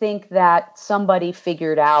like to think that somebody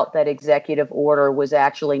figured out that executive order was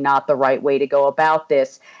actually not the right way to go about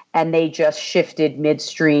this, and they just shifted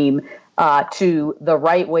midstream to the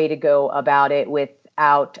right way to go about it,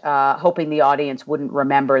 without hoping the audience wouldn't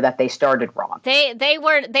remember that they started wrong. They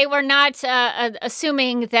were not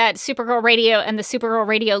assuming that Supergirl Radio and the Supergirl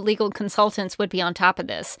Radio legal consultants would be on top of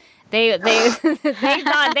this. They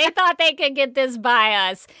thought they could get this by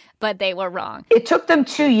us, but they were wrong. It took them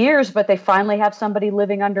 2 years, but they finally have somebody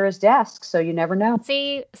living under his desk, so you never know.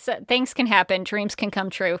 See, so things can happen. Dreams can come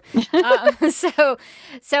true. So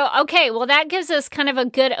okay, well, that gives us kind of a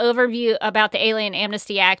good overview about the Alien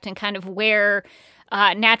Amnesty Act and kind of where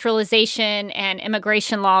naturalization and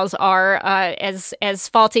immigration laws are, as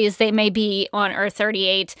faulty as they may be on Earth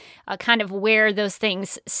 38, kind of where those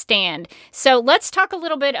things stand. So let's talk a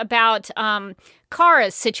little bit about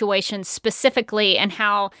Kara's situation specifically and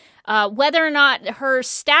how whether or not her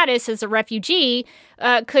status as a refugee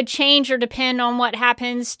could change or depend on what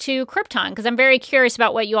happens to Krypton, because I'm very curious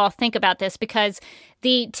about what you all think about this, because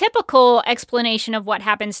the typical explanation of what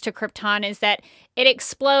happens to Krypton is that it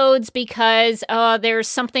explodes because there's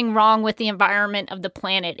something wrong with the environment of the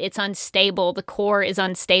planet. It's unstable. The core is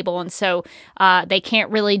unstable, and so they can't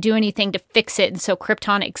really do anything to fix it, and so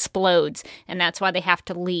Krypton explodes, and that's why they have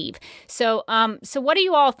to leave. So what do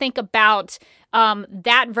you all think about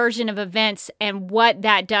that version of events and what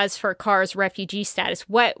that does for Kara's refugee status?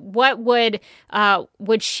 What would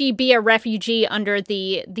she be a refugee under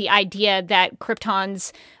the idea that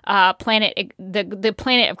Krypton's planet, the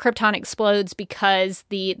planet of Krypton explodes because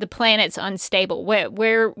the planet's unstable?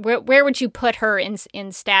 Where would you put her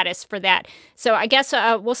in status for that? So I guess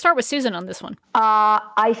we'll start with Susan on this one.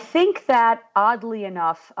 I think that oddly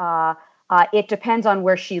enough, it depends on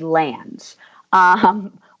where she lands.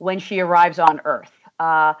 When she arrives on Earth.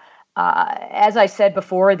 As I said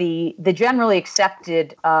before, the generally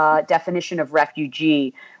accepted definition of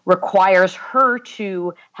refugee requires her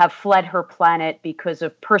to have fled her planet because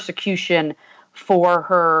of persecution for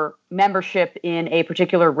her membership in a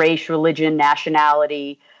particular race, religion,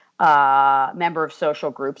 nationality, member of social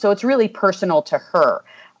group. So it's really personal to her.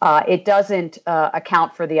 It doesn't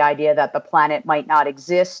account for the idea that the planet might not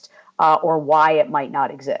exist or why it might not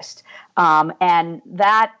exist. And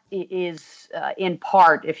that is in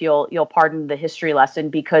part, if you'll pardon the history lesson,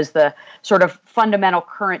 because the sort of fundamental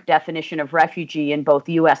current definition of refugee in both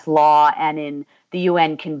U.S. law and in the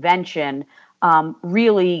UN Convention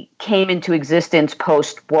really came into existence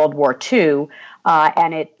post-World War II.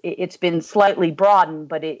 And it's been slightly broadened,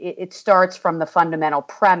 but it starts from the fundamental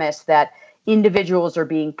premise that individuals are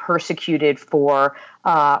being persecuted for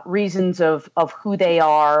reasons of who they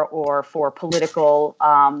are or for political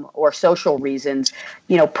or social reasons,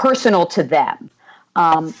 personal to them.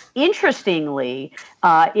 Interestingly,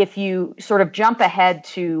 if you sort of jump ahead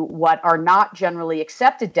to what are not generally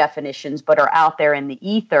accepted definitions but are out there in the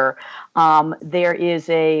ether, there is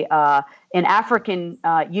an African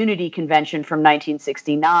Unity Convention from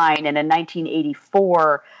 1969 and a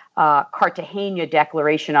 1984 Cartagena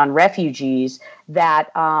Declaration on Refugees that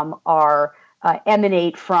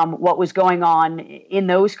emanate from what was going on in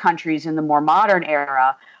those countries in the more modern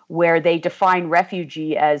era, where they define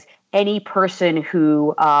refugee as any person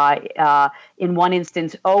who, in one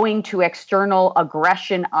instance, owing to external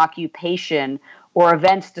aggression, occupation, or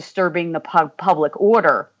events disturbing the public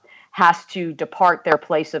order, has to depart their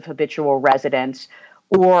place of habitual residence,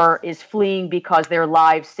 or is fleeing because their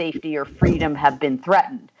lives, safety, or freedom have been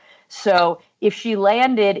threatened. So if she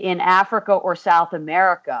landed in Africa or South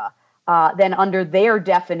America, then under their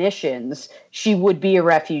definitions, she would be a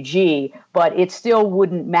refugee, but it still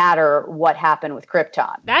wouldn't matter what happened with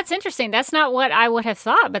Krypton. That's interesting. That's not what I would have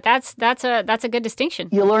thought, but that's a good distinction.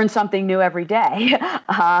 You learn something new every day.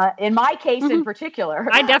 In my case, in particular,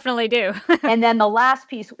 I definitely do. And then the last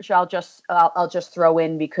piece, which I'll just throw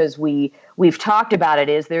in because we've talked about it,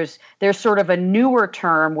 is there's sort of a newer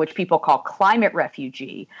term which people call climate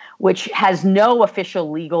refugee, which has no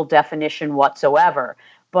official legal definition whatsoever,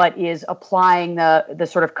 but is applying the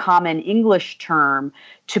sort of common English term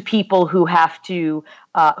to people who who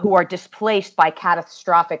are displaced by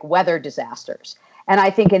catastrophic weather disasters. And I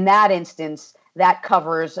think in that instance, that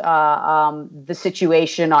covers the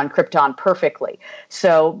situation on Krypton perfectly.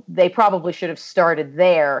 So they probably should have started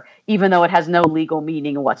there, even though it has no legal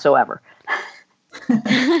meaning whatsoever.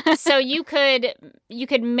 So you could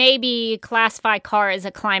maybe classify Kara as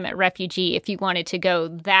a climate refugee if you wanted to go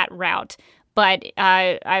that route. But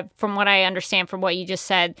from what I understand from what you just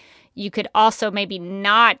said, you could also maybe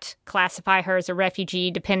not classify her as a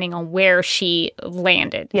refugee depending on where she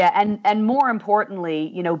landed. Yeah, and more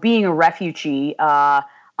importantly, being a refugee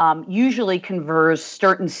usually confers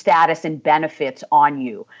certain status and benefits on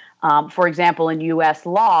you. For example, in U.S.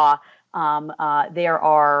 law, there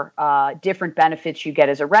are different benefits you get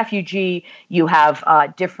as a refugee. You have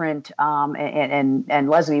different, and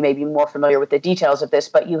Leslie may be more familiar with the details of this,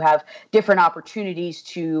 but you have different opportunities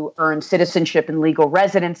to earn citizenship and legal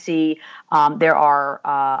residency. There are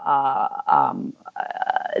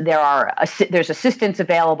there's assistance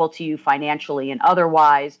available to you financially and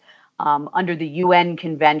otherwise. Under the UN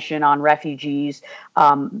Convention on Refugees,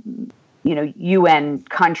 UN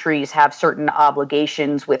countries have certain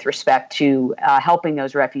obligations with respect to helping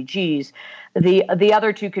those refugees. The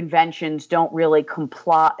other two conventions don't really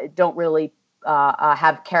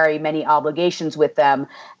carry many obligations with them,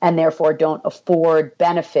 and therefore don't afford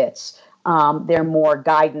benefits. They're more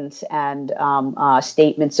guidance and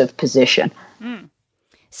statements of position. Mm.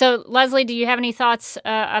 So, Leslie, do you have any thoughts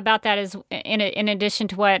about that as in addition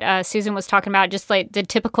to what Susan was talking about, just like the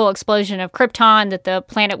typical explosion of Krypton, that the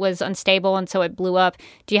planet was unstable and so it blew up?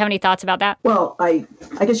 Do you have any thoughts about that? Well, I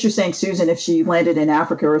guess you're saying, Susan, if she landed in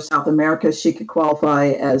Africa or South America, she could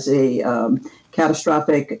qualify as a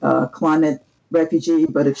catastrophic climate refugee,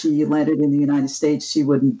 but if she landed in the United States, she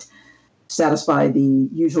wouldn't satisfy the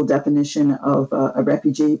usual definition of a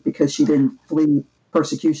refugee because she didn't flee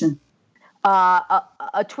persecution?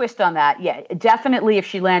 A twist on that. Yeah, definitely if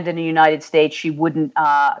she landed in the United States, she wouldn't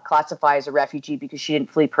classify as a refugee because she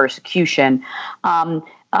didn't flee persecution.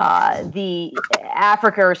 The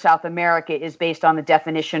Africa or South America is based on the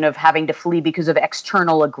definition of having to flee because of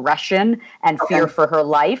external aggression and fear for her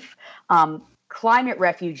life. Climate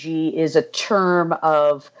refugee is a term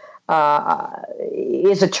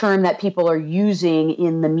that people are using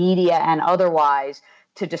in the media and otherwise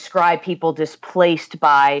to describe people displaced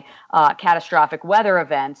by catastrophic weather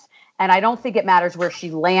events. And I don't think it matters where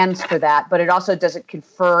she lands for that, but it also doesn't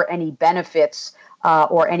confer any benefits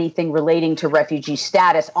or anything relating to refugee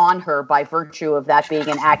status on her by virtue of that being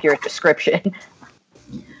an accurate description.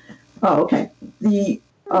 Oh, okay. The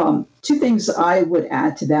two things I would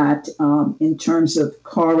add to that in terms of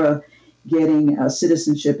Kara getting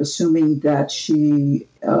citizenship, assuming that she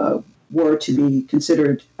were to be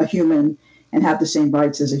considered a human and have the same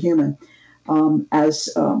rights as a human. When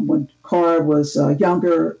Kara was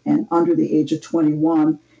younger and under the age of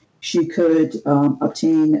 21, she could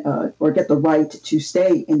obtain or get the right to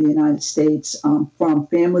stay in the United States from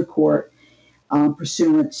family court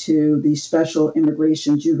pursuant to the Special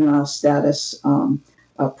Immigration Juvenile Status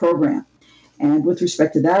program. And with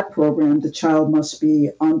respect to that program, the child must be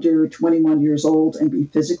under 21 years old and be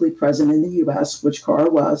physically present in the U.S., which Kara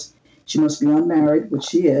was. She must be unmarried, which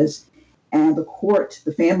she is. And the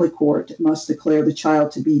family court, must declare the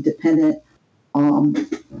child to be dependent on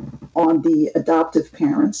the adoptive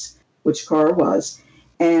parents, which Kara was.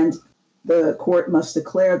 And the court must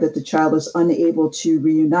declare that the child is unable to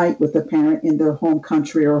reunite with the parent in their home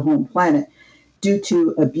country or home planet due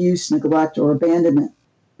to abuse, neglect, or abandonment.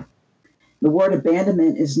 The word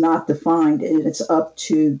abandonment is not defined, and it's up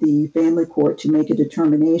to the family court to make a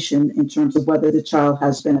determination in terms of whether the child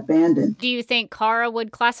has been abandoned. Do you think Kara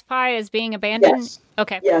would classify as being abandoned? Yes.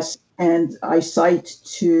 Okay. Yes, and I cite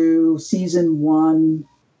to season 1,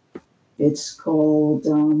 it's called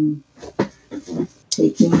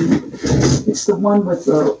it's the one with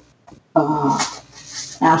the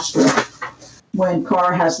Astra, when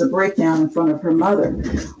Kara has the breakdown in front of her mother,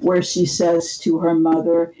 where she says to her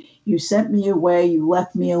mother, "You sent me away. You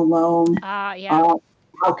left me alone. Yeah.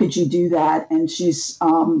 How could you do that?" And she's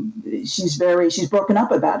broken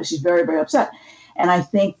up about it. She's very, very upset. And I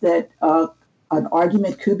think that an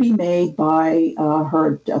argument could be made by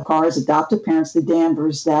Kara's adoptive parents, the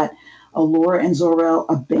Danvers, that Allura and Zor-El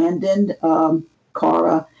abandoned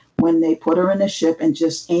Kara when they put her in a ship and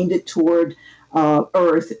just aimed it toward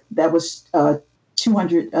Earth that was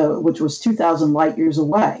which was 2,000 light years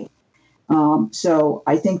away. So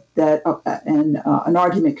I think that an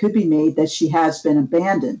argument could be made that she has been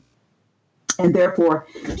abandoned, and therefore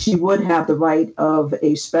she would have the right of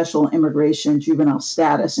a special immigration juvenile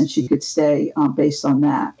status, and she could stay based on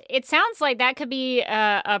that. It sounds like that could be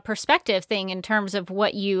a perspective thing in terms of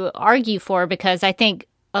what you argue for, because I think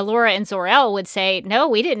Allura and Zor-El would say, no,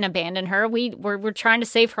 we didn't abandon her. We're trying to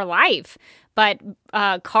save her life. But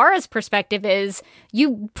Kara's perspective is,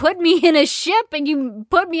 you put me in a ship and you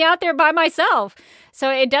put me out there by myself.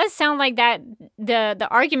 So it does sound like that the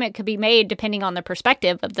argument could be made depending on the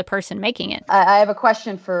perspective of the person making it. I have a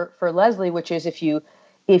question for Leslie, which is if you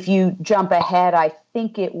jump ahead, I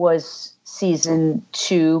think it was season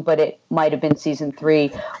 2, but it might have been season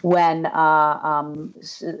 3, when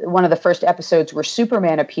one of the first episodes where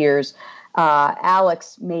Superman appears,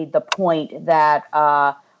 Alex made the point that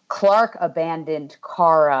Clark abandoned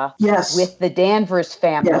Kara with the Danvers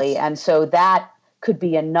family. Yes. And so that could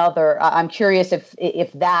be another, I'm curious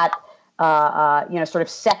if that, sort of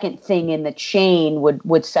second thing in the chain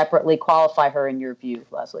would separately qualify her in your view,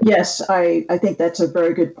 Leslie. Yes, I think that's a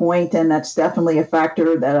very good point. And that's definitely a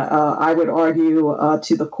factor that I would argue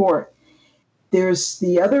to the court. there's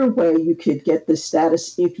the other way you could get this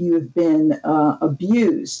status if you have been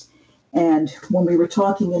abused. And when we were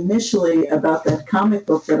talking initially about that comic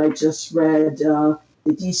book that I just read, the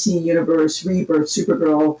DC Universe Rebirth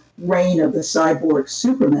Supergirl Reign of the Cyborg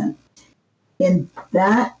Superman, in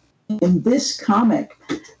this comic,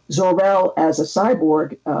 Zor-El as a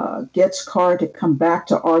cyborg gets Kara to come back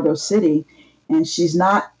to Argo City, and she's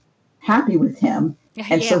not happy with him.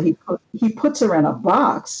 And so he puts her in a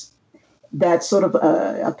box that's sort of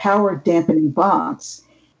a power dampening box.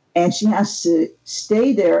 And she has to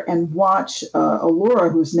stay there and watch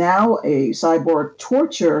Allura, who's now a cyborg,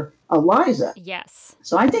 torture Eliza. Yes.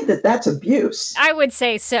 So I think that that's abuse. I would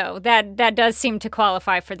say so. That does seem to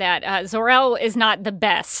qualify for that. Zor-El is not the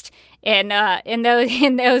best in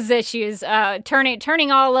those issues.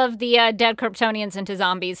 Turning all of the dead Kryptonians into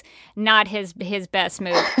zombies, not his best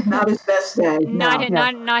move. Not his best day.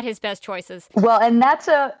 Not his best choices. Well, and that's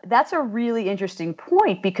a really interesting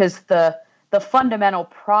point, because the fundamental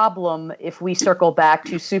problem, if we circle back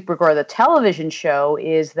to Supergirl, the television show,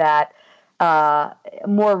 is that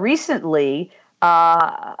more recently,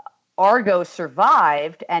 Argo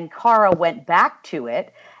survived and Kara went back to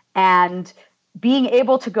it, and being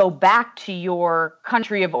able to go back to your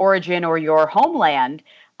country of origin or your homeland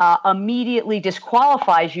immediately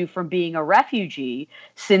disqualifies you from being a refugee,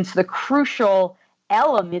 since the crucial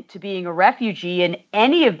element to being a refugee in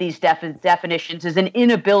any of these definitions is an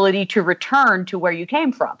inability to return to where you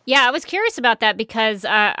came from. Yeah, I was curious about that, because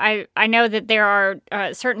I know that there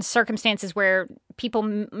are certain circumstances where people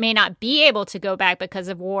may not be able to go back because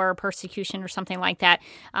of war or persecution or something like that.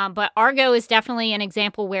 But Argo is definitely an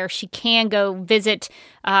example where she can go visit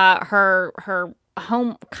her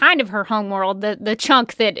home, kind of her home world, the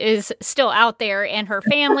chunk that is still out there, and her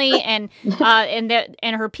family and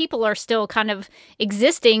her people are still kind of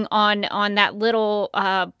existing on that little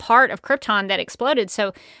part of Krypton that exploded.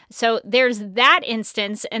 So there's that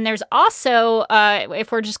instance, and there's also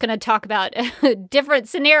if we're just going to talk about different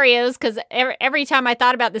scenarios, because every time I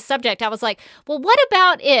thought about this subject, I was like, well, what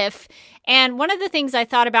about if? And one of the things I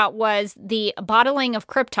thought about was the bottling of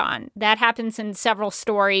Krypton. That happens in several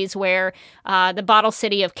stories where the bottle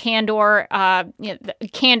city of Kandor,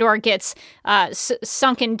 Kandor gets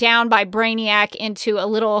sunken down by Brainiac into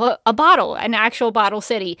a bottle, an actual bottle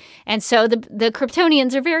city. And so the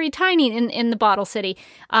Kryptonians are very tiny in the bottle city,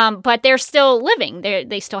 but they're still living.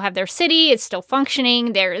 They still have their city. It's still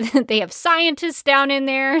functioning. They have scientists down in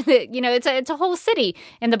there. It's a whole city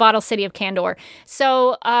in the bottle city of Kandor.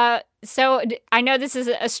 So I know this is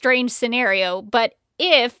a strange scenario, but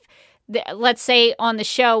if, let's say on the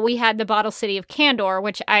show, we had the bottle city of Kandor,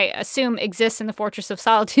 which I assume exists in the Fortress of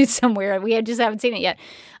Solitude somewhere. We just haven't seen it yet.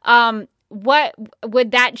 What would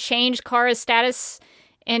that change Kara's status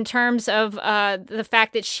in terms of the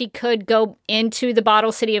fact that she could go into the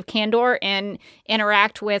bottle city of Kandor and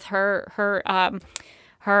interact with her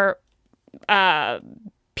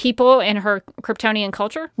people in her Kryptonian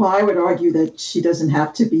culture? Well, I would argue that she doesn't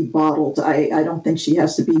have to be bottled. I don't think she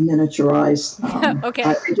has to be miniaturized. Okay.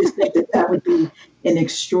 I just think that would be an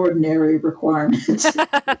extraordinary requirement.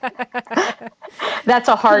 That's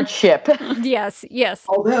a hardship. Yes.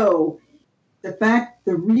 Although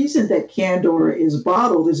the reason that Kandor is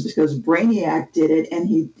bottled is because Brainiac did it, and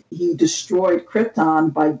he destroyed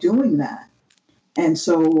Krypton by doing that. And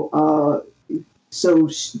so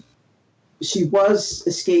she was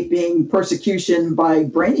escaping persecution by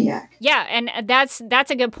Brainiac. Yeah, and that's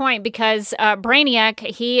a good point, because Brainiac,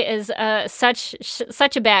 he is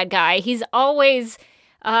such a bad guy. He's always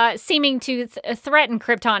seeming to threaten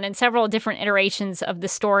Krypton in several different iterations of the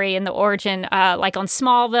story and the origin. Like on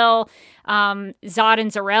Smallville, Zod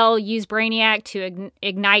and Zor-El use Brainiac to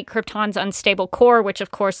ignite Krypton's unstable core, which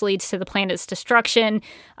of course leads to the planet's destruction.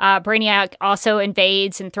 Brainiac also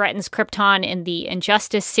invades and threatens Krypton in the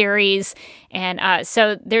Injustice series. And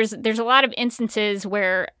so there's a lot of instances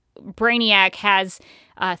where Brainiac has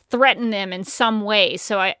threatened them in some way.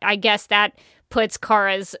 So I guess that puts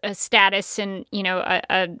Kara's status in,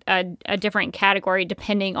 a different category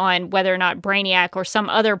depending on whether or not Brainiac or some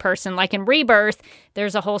other person. Like in Rebirth,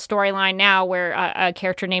 there's a whole storyline now where a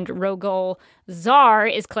character named Rogol Zar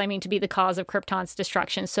is claiming to be the cause of Krypton's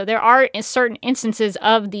destruction. So there are certain instances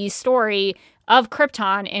of the story of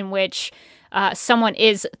Krypton in which someone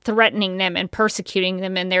is threatening them and persecuting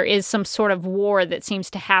them, and there is some sort of war that seems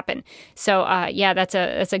to happen. So, that's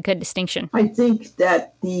a good distinction. I think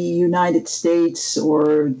that the United States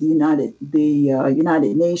or the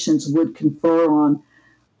United Nations would confer on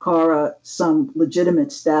Kara some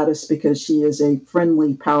legitimate status because she is a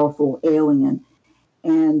friendly, powerful alien,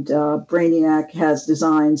 and Brainiac has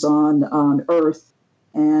designs on Earth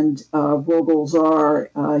And Rogol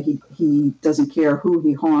Zar, he doesn't care who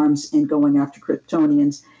he harms in going after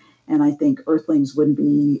Kryptonians. And I think Earthlings wouldn't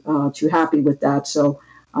be too happy with that. So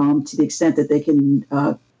to the extent that they can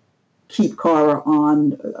keep Kara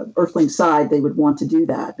on Earthling's side, they would want to do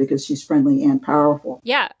that because she's friendly and powerful.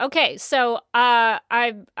 Yeah. Okay. So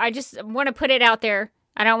I just want to put it out there.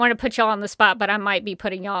 I don't want to put y'all on the spot, but I might be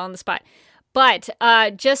putting y'all on the spot. But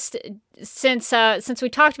just since we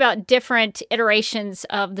talked about different iterations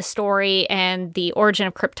of the story and the origin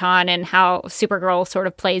of Krypton and how Supergirl sort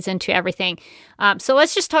of plays into everything, so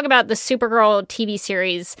let's just talk about the Supergirl TV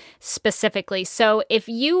series specifically. So if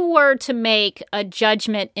you were to make a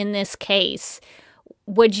judgment in this case,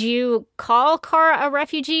 would you call Kara a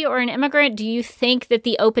refugee or an immigrant? Do you think that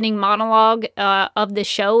the opening monologue of the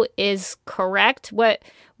show is correct? What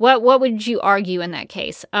would you argue in that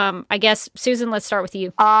case? I guess, Susan, let's start with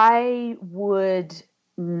you. I would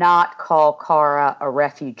not call Kara a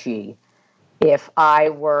refugee if I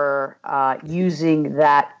were using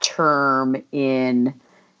that term in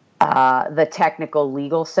the technical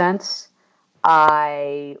legal sense.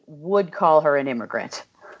 I would call her an immigrant.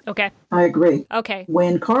 Okay. I agree. Okay.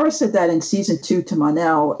 When Kara said that in season 2 to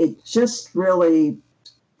Mon-El, it just really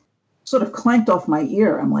sort of clanked off my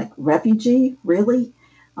ear. I'm like, refugee? Really?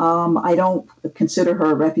 I don't consider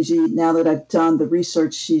her a refugee. Now that I've done the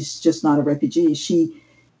research, she's just not a refugee.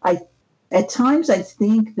 At times, I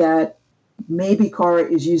think that maybe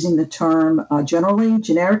Kara is using the term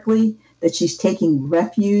generically, that she's taking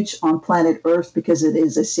refuge on planet Earth because it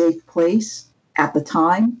is a safe place at the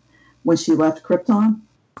time when she left Krypton.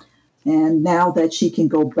 And now that she can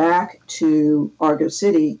go back to Argo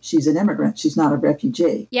City, she's an immigrant. She's not a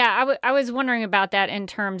refugee. Yeah, I was wondering about that in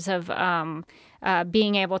terms of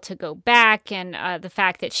being able to go back and the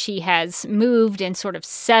fact that she has moved and sort of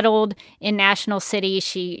settled in National City.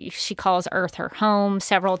 She calls Earth her home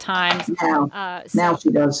several times. Now she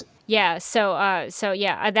does. Yeah. So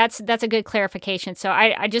yeah, that's a good clarification. So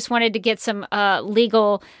I just wanted to get some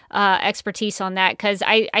legal expertise on that because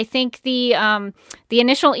I think the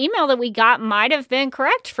initial email that we got might have been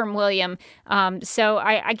correct from William. So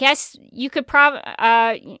I guess you could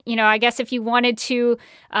I guess if you wanted to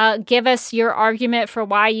give us your argument for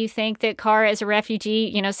why you think that Kara is a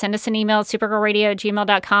refugee, send us an email at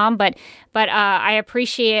supergirlradio@gmail.com. But I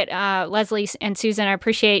appreciate Leslie and Susan. I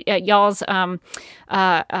appreciate y'all's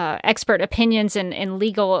expert opinions and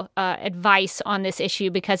legal advice on this issue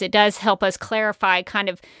because it does help us clarify kind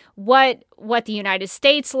of what the United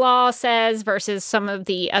States law says versus some of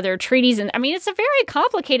the other treaties. And I mean, it's a very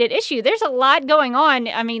complicated issue. There's a lot going on.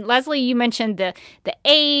 I mean, Leslie, you mentioned the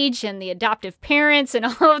age and the adoptive parents and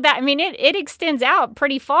all of that. I mean, it extends out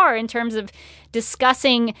pretty far in terms of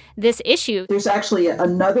discussing this issue. There's actually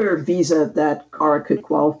another visa that Kara could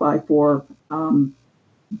qualify for.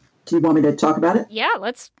 Do you want me to talk about it? Yeah,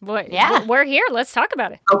 we're here. Let's talk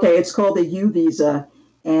about it. Okay, it's called a U visa.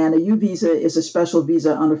 And a U visa is a special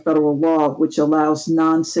visa under federal law, which allows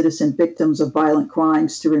non-citizen victims of violent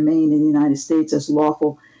crimes to remain in the United States as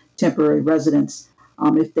lawful temporary residents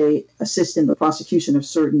if they assist in the prosecution of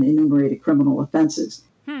certain enumerated criminal offenses.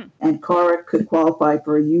 And Kara could qualify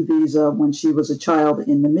for a U visa when she was a child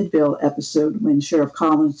in the Midvale episode when Sheriff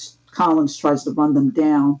Collins tries to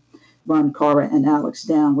run Kara and Alex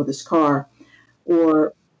down with his car,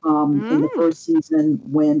 or in the first season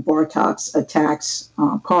when Bartox attacks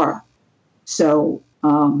Kara. So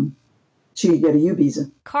she could get a U visa.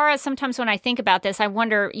 Kara, sometimes when I think about this, I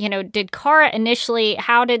wonder, did Kara initially,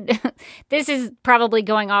 this is probably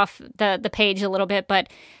going off the page a little bit, but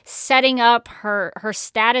setting up her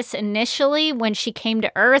status initially when she came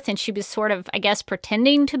to Earth and she was sort of, I guess,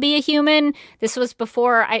 pretending to be a human. This was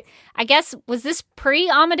before, I guess, was this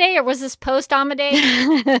pre-Amadeus or was this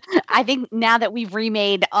post-Amadeus? I think now that we've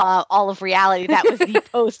remade all of reality, that was the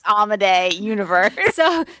post-Amadeus universe.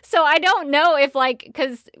 So I don't know if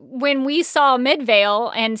because when we saw Midvale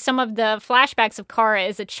and some of the flashbacks of Kara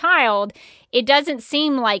as a child, it doesn't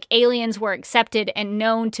seem like aliens were accepted and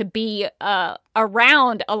known to be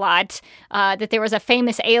around a lot, that there was a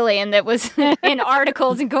famous alien that was in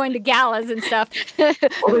articles and going to galas and stuff.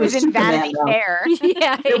 Well, it was in Vanity Fair.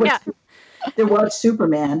 Yeah. There was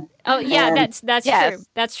Superman. Oh yeah, that's yes. true.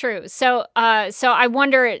 That's true. So I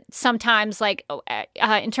wonder sometimes,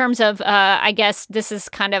 in terms of, I guess this is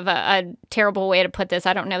kind of a terrible way to put this.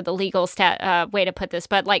 I don't know the legal way to put this,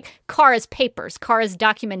 but Kara's papers, Kara's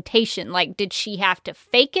documentation. Did she have to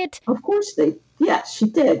fake it? Of course yes, she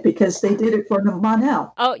did because they did it for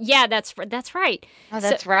Mon-El. Oh yeah, that's right. Oh,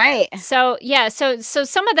 that's right. So yeah, so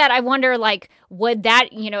some of that I wonder, would that,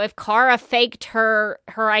 if Kara faked her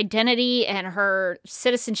identity and her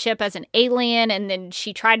citizenship ship as an alien, and then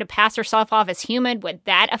she tried to pass herself off as human. Would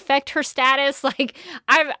that affect her status? Like,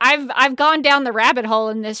 I've gone down the rabbit hole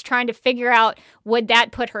in this, trying to figure out, would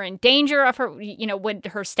that put her in danger of her, would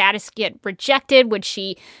her status get rejected? Would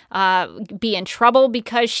she be in trouble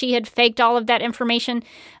because she had faked all of that information?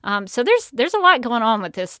 So there's a lot going on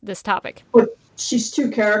with this topic. But she's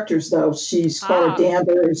two characters, though. She's Cara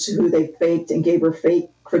Danvers, who they faked and gave her fake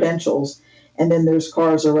credentials. And then there's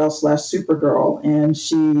Kara Zor-El / Supergirl, and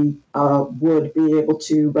she would be able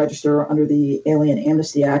to register under the Alien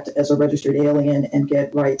Amnesty Act as a registered alien and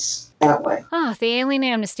get rights that way. Oh, the Alien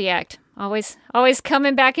Amnesty Act. Always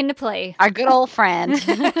coming back into play. Our good old friend.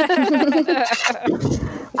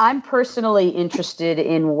 I'm personally interested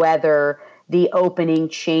in whether the opening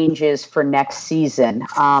changes for next season.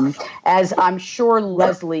 As I'm sure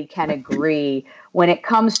Leslie can agree, when it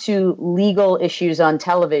comes to legal issues on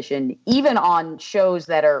television, even on shows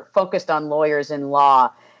that are focused on lawyers and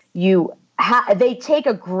law, they take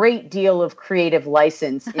a great deal of creative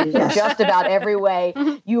license in just about every way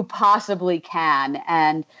you possibly can.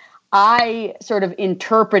 And I sort of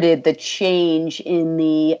interpreted the change in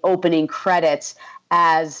the opening credits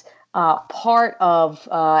as part of,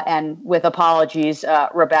 and with apologies,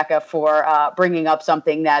 Rebecca, for bringing up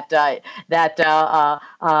something that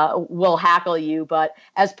will hackle you, but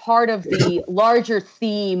as part of the larger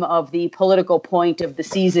theme of the political point of the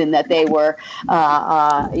season that they were,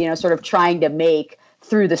 sort of trying to make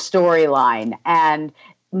through the storyline. And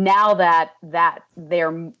now that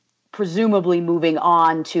they're presumably moving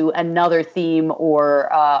on to another theme or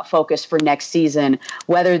focus for next season,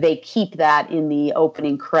 whether they keep that in the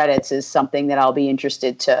opening credits is something that I'll be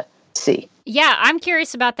interested to see. Yeah, I'm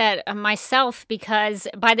curious about that myself, because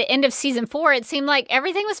by the end of season 4, it seemed like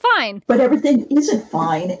everything was fine. But everything isn't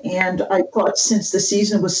fine. And I thought, since the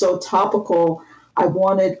season was so topical, I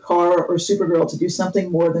wanted Kara or Supergirl to do something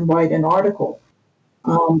more than write an article.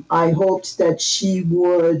 I hoped that she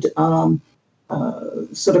would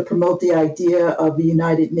sort of promote the idea of the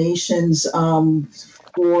United Nations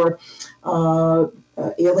for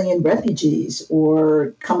alien refugees,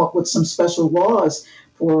 or come up with some special laws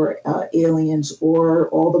for aliens, or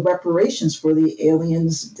all the reparations for the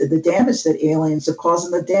aliens, the damage that aliens have caused,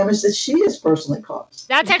 and the damage that she has personally caused.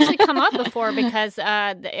 That's actually come up before, because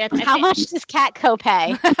how much does Catco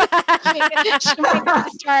pay? She might have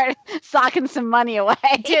to start socking some money away.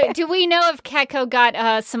 Do we know if Catco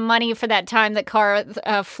got some money for that time that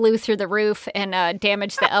Kara flew through the roof and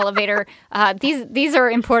damaged the elevator? These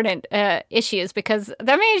are important issues, because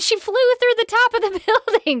she flew through the top of the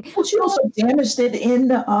building. Well, she also damaged it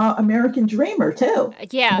in American Dreamer too.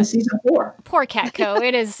 Yeah, in season 4. Poor Catco.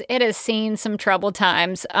 It has seen some troubled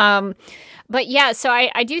times. But yeah, so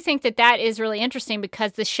I do think that is really interesting,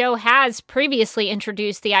 because the show has previously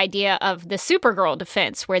introduced the idea of the Supergirl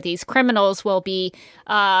defense, where these criminals will be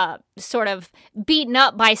sort of beaten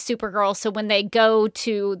up by Supergirl. So when they go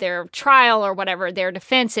to their trial or whatever, their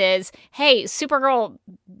defense is, hey, Supergirl,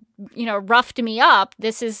 roughed me up.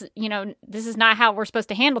 This is not how we're supposed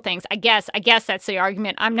to handle things. I guess that's the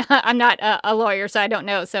argument. I'm not a lawyer, so I don't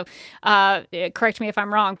know. So correct me if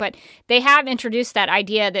I'm wrong, but they have introduced that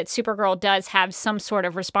idea that Supergirl does have some sort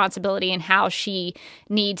of responsibility in how she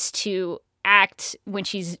needs to act when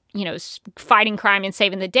she's, fighting crime and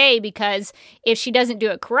saving the day, because if she doesn't do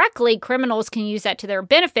it correctly, criminals can use that to their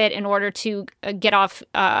benefit in order to get off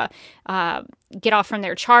from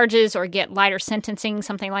their charges or get lighter sentencing,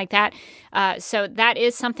 something like that. So that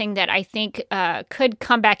is something that I think could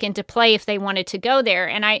come back into play if they wanted to go there.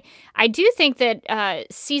 And I do think that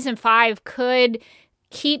season 5 could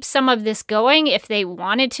keep some of this going if they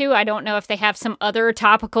wanted to. I don't know if they have some other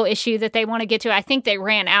topical issue that they want to get to. I think they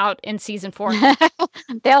ran out in season 4.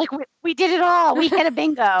 They're like, we did it all. We hit a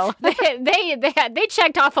bingo. they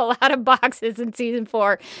checked off a lot of boxes in season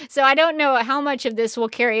 4. So I don't know how much of this will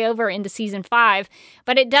carry over into season 5,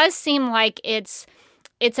 but it does seem like it's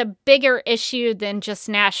a bigger issue than just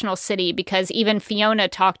National City, because even Fiona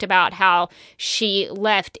talked about how she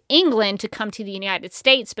left England to come to the United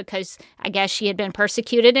States because I guess she had been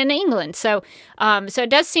persecuted in England. So it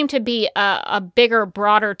does seem to be a bigger,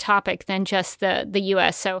 broader topic than just the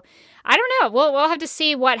U.S. So I don't know. We'll have to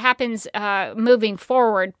see what happens moving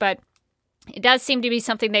forward, but it does seem to be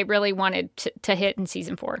something they really wanted to hit in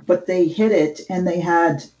season 4. But they hit it, and they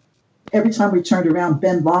had... Every time we turned around,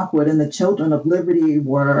 Ben Lockwood and the Children of Liberty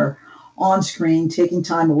were on screen, taking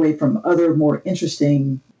time away from other more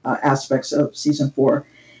interesting aspects of season 4.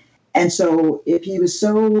 And so if he was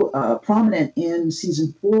so prominent in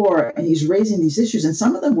season 4 and he's raising these issues, and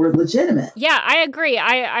some of them were legitimate. Yeah, I agree.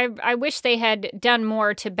 I wish they had done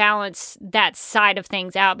more to balance that side of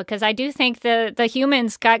things out, because I do think the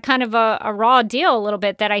humans got kind of a raw deal a little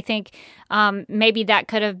bit that I think maybe that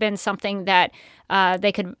could have been something that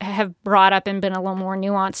they could have brought up and been a little more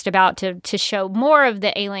nuanced about to show more of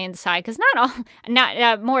the alien side, because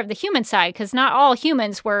not more of the human side, because not all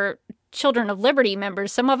humans were Children of Liberty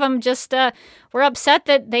members. Some of them just were upset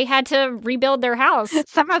that they had to rebuild their house.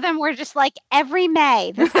 Some of them were just like, every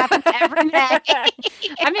May. This happens every May.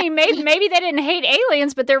 I mean, maybe they didn't hate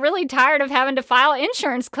aliens, but they're really tired of having to file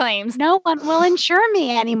insurance claims. No one will insure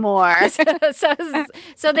me anymore.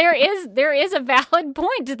 so there is a valid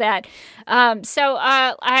point to that.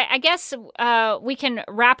 I guess we can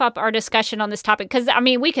wrap up our discussion on this topic, because, I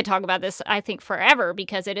mean, we could talk about this, I think, forever,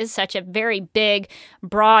 because it is such a very big,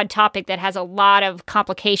 broad topic that has a lot of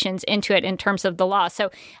complications into it in terms of the law. So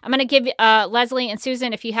I'm going to give Leslie and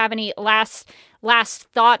Susan, if you have any last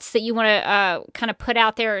thoughts that you want to kind of put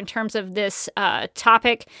out there in terms of this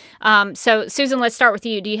topic. So Susan, let's start with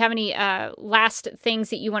you. Do you have any last things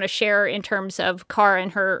that you want to share in terms of Kara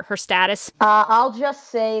and her status? I'll just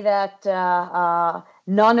say that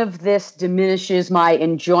none of this diminishes my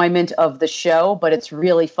enjoyment of the show, but it's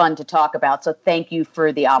really fun to talk about. So thank you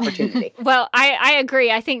for the opportunity. Well, I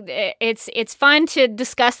agree. I think it's fun to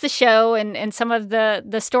discuss the show and some of the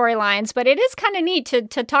storylines, but it is kind of neat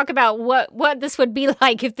to talk about what this would be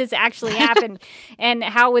like if this actually happened and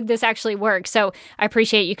how would this actually work. So I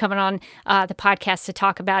appreciate you coming on the podcast to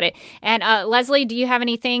talk about it. And Leslie, do you have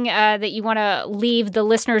anything that you want to leave the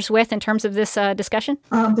listeners with in terms of this discussion?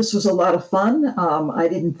 This was a lot of fun. I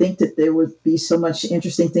didn't think that there would be so much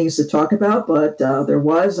interesting things to talk about, but there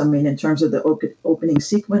was. I mean, in terms of the opening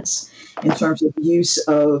sequence, in terms of use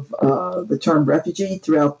of the term refugee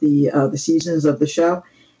throughout the seasons of the show.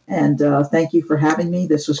 And thank you for having me.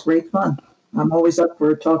 This was great fun. I'm always up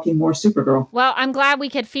for talking more Supergirl. Well, I'm glad we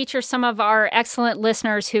could feature some of our excellent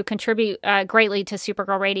listeners who contribute greatly to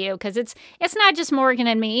Supergirl Radio, because it's not just Morgan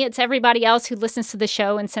and me. It's everybody else who listens to the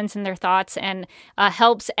show and sends in their thoughts and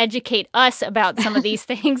helps educate us about some of these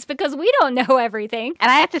things, because we don't know everything.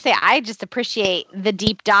 And I have to say, I just appreciate the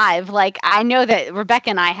deep dive. Like, I know that Rebecca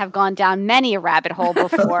and I have gone down many a rabbit hole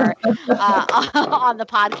before on the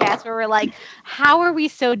podcast, where we're like, how are we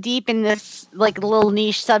so deep in this like little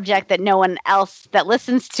niche subject that no one else that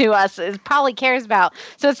listens to us probably cares about?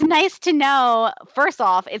 So it's nice to know, first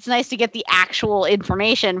off, it's nice to get the actual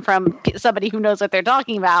information from somebody who knows what they're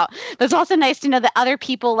talking about, but it's also nice to know that other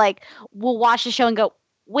people like will watch the show and go,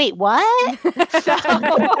 wait, what? So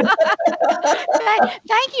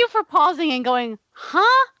thank you for pausing and going,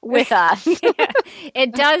 huh, with us. Yeah,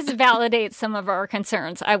 it does validate some of our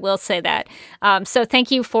concerns. I will say that. So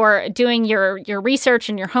thank you for doing your research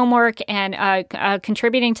and your homework and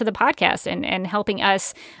contributing to the podcast and helping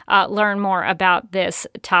us learn more about this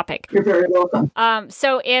topic. You're very welcome.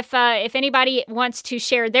 So if anybody wants to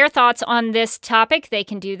share their thoughts on this topic, they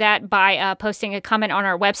can do that by posting a comment on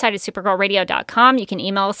our website at supergirlradio.com. You can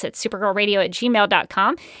email us at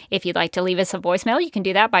supergirlradio@gmail.com. If you'd like to leave us a voicemail, you can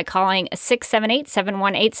do that by calling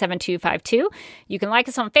 678-718-7252. You can like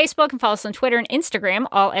us on Facebook and follow us on Twitter and Instagram,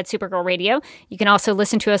 all at Supergirl Radio. You can also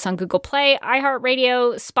listen to us on Google Play,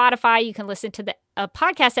 iHeartRadio, Spotify. You can listen to the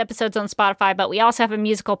podcast episodes on Spotify, but we also have a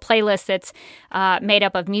musical playlist that's made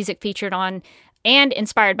up of music featured on and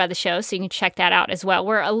inspired by the show, so you can check that out as well.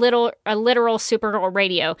 We're a literal Supergirl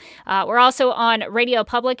Radio. We're also on Radio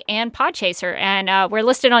Public and Podchaser, and we're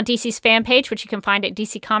listed on DC's fan page, which you can find at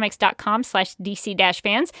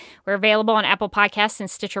dccomics.com/DC-fans. We're available on Apple Podcasts and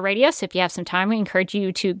Stitcher Radio, so if you have some time, we encourage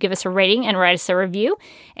you to give us a rating and write us a review.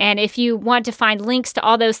 And if you want to find links to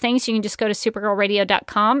all those things, you can just go to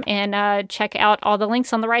supergirlradio.com and check out all the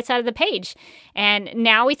links on the right side of the page. And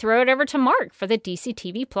now we throw it over to Mark for the DC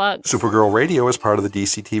TV plug. Supergirl Radio is part of the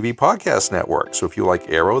DC TV podcast network, so if you like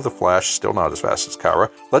Arrow, The Flash, still not as fast as Kara,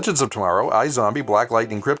 Legends of Tomorrow, iZombie, Black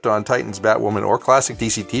Lightning, Krypton, Titans, Batwoman, or classic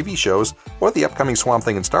DC TV shows, or the upcoming Swamp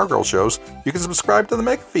Thing and Stargirl shows, you can subscribe to the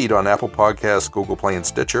Mega Feed on Apple Podcasts, Google Play, and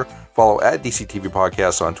Stitcher, follow at DC TV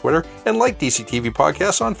Podcasts on Twitter, and like DC TV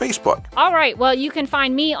Podcasts on Facebook. All right, well, you can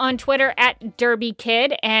find me on Twitter at Derby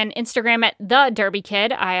Kid and Instagram at The Derby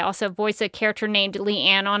Kid. I also voice a character named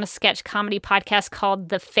Leanne on a sketch comedy podcast called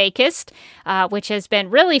The Fakest. which has been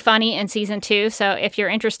really funny in season 2. So if you're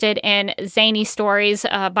interested in zany stories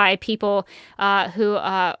by people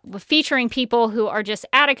featuring people who are just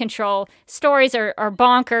out of control, stories are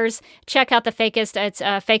bonkers, check out The Fakest. It's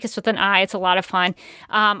Fakest with an I. It's a lot of fun.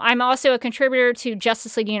 I'm also a contributor to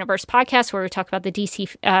Justice League Universe podcast, where we talk about the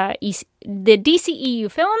DCEU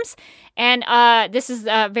films. And this is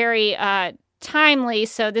very timely,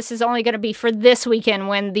 so this is only going to be for this weekend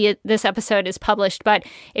when this episode is published. But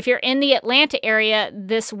if you're in the Atlanta area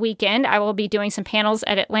this weekend, I will be doing some panels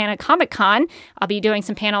at Atlanta Comic Con. I'll be doing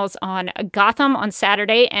some panels on Gotham on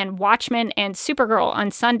Saturday and Watchmen and Supergirl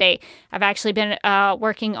on Sunday. I've actually been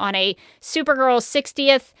working on a Supergirl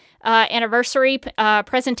 60th anniversary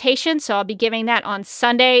presentation, so I'll be giving that on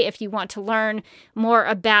Sunday. If you want to learn more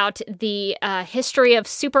about the history of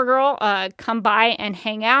Supergirl, come by and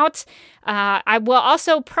hang out. I will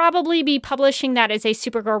also probably be publishing that as a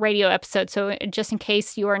Supergirl radio episode, so just in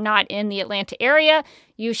case you are not in the Atlanta area,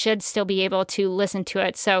 you should still be able to listen to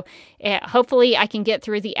it. So hopefully I can get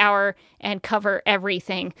through the hour and cover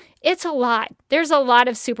everything. It's a lot. There's a lot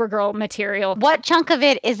of Supergirl material. What chunk of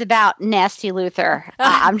it is about Nasty Luther?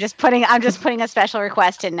 I'm just putting a special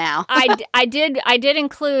request in now. I did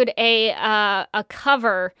include a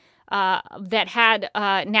cover that had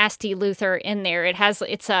Nasty Luther in there.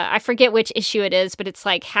 It's I forget which issue it is, but it's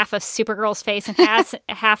like half of Supergirl's face and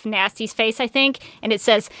half Nasty's face, I think, and it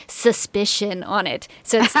says suspicion on it.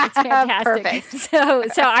 So it's fantastic. Perfect.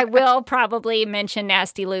 So I will probably mention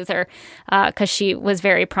Nasty Luther because she was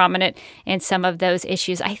very prominent in some of those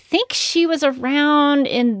issues. I think she was around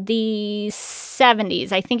in the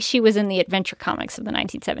 70s. I think she was in the Adventure Comics of the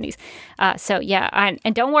 1970s. So yeah,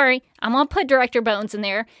 and don't worry, I'm gonna put Director Bones in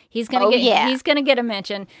there. He's gonna get a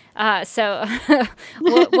mention. So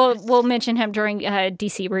we'll mention him during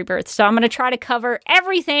DC Rebirth. So I'm gonna try to cover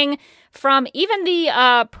everything from even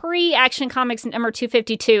the pre-Action Comics number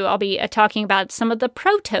 252. I'll be talking about some of the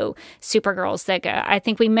proto Supergirls that I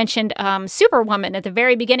think we mentioned Superwoman at the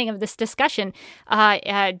very beginning of this discussion.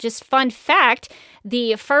 Just fun fact,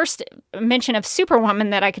 the first mention of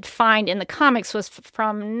Superwoman that I could find in the comics was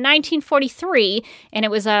from 1943, and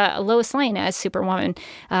it was Lois Lane as Superwoman.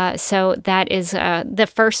 So that is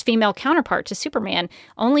the first female counterpart to Superman,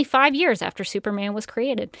 only 5 years after Superman was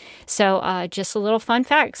created. So just a little fun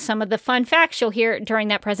fact. Some of the fun facts you'll hear during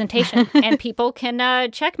that presentation, and people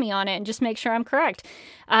can check me on it and just make sure I'm correct.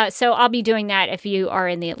 So I'll be doing that if you are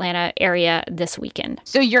in the Atlanta area this weekend.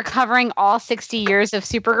 So you're covering all 60 years of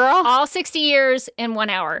Supergirl? All 60 years in 1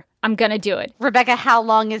 hour. I'm going to do it. Rebecca, how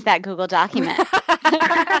long is that Google document?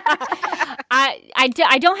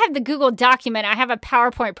 I don't have the Google document. I have a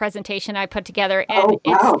PowerPoint presentation I put together, and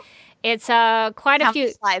it's quite a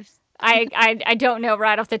few slides. I don't know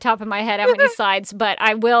right off the top of my head how many slides, but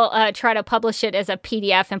I will try to publish it as a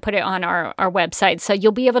PDF and put it on our website. So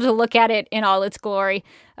you'll be able to look at it in all its glory.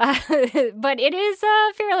 But it is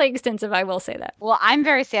fairly extensive, I will say that. Well, I'm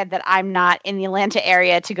very sad that I'm not in the Atlanta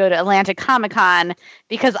area to go to Atlanta Comic Con,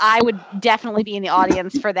 because I would definitely be in the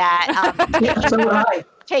audience for that. So would I.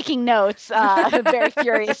 Taking notes very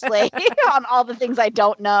furiously on all the things I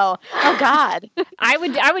don't know. Oh God, I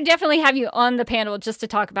would definitely have you on the panel just to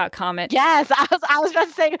talk about Comet. Yes, I was about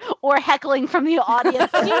to say, or heckling from the audience.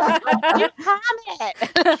 You Comet.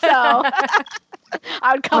 So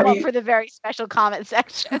I would come up for the very special comment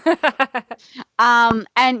section.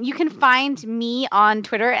 And you can find me on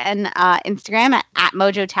Twitter and Instagram at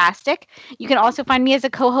Mojotastic. You can also find me as a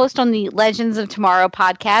co-host on the Legends of Tomorrow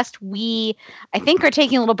podcast. We, I think, are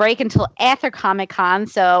taking a little break until after Comic-Con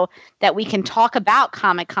so that we can talk about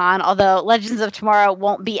Comic-Con, although Legends of Tomorrow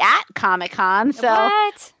won't be at Comic-Con. So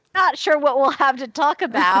What? Not sure what we'll have to talk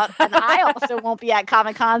about, and I also won't be at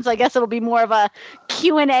Comic-Con, so I guess it'll be more of a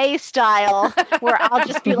Q&A style where I'll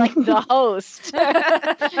just be like the host.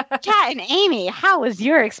 Kat and Amy, how was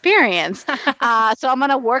your experience? So I'm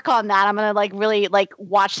gonna work on that. I'm gonna really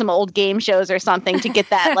watch some old game shows or something to get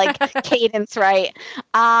that cadence right.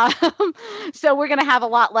 So we're gonna have a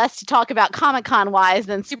lot less to talk about Comic-Con wise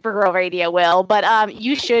than Supergirl Radio will, but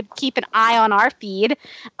you should keep an eye on our feed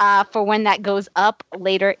for when that goes up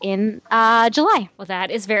later in July. Well, that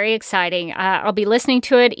is very exciting. I'll be listening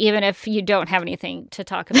to it even if you don't have anything to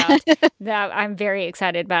talk about. I'm very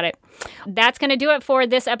excited about it. That's going to do it for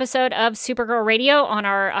this episode of Supergirl Radio on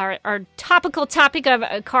our topical topic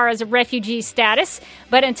of Kara's refugee status.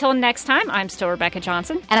 But until next time, I'm still Rebecca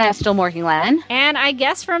Johnson. And I'm still Morgan Glenn. And I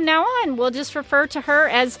guess from now on, we'll just refer to her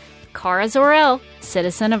as Kara Zor-El,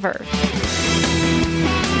 Citizen of Earth.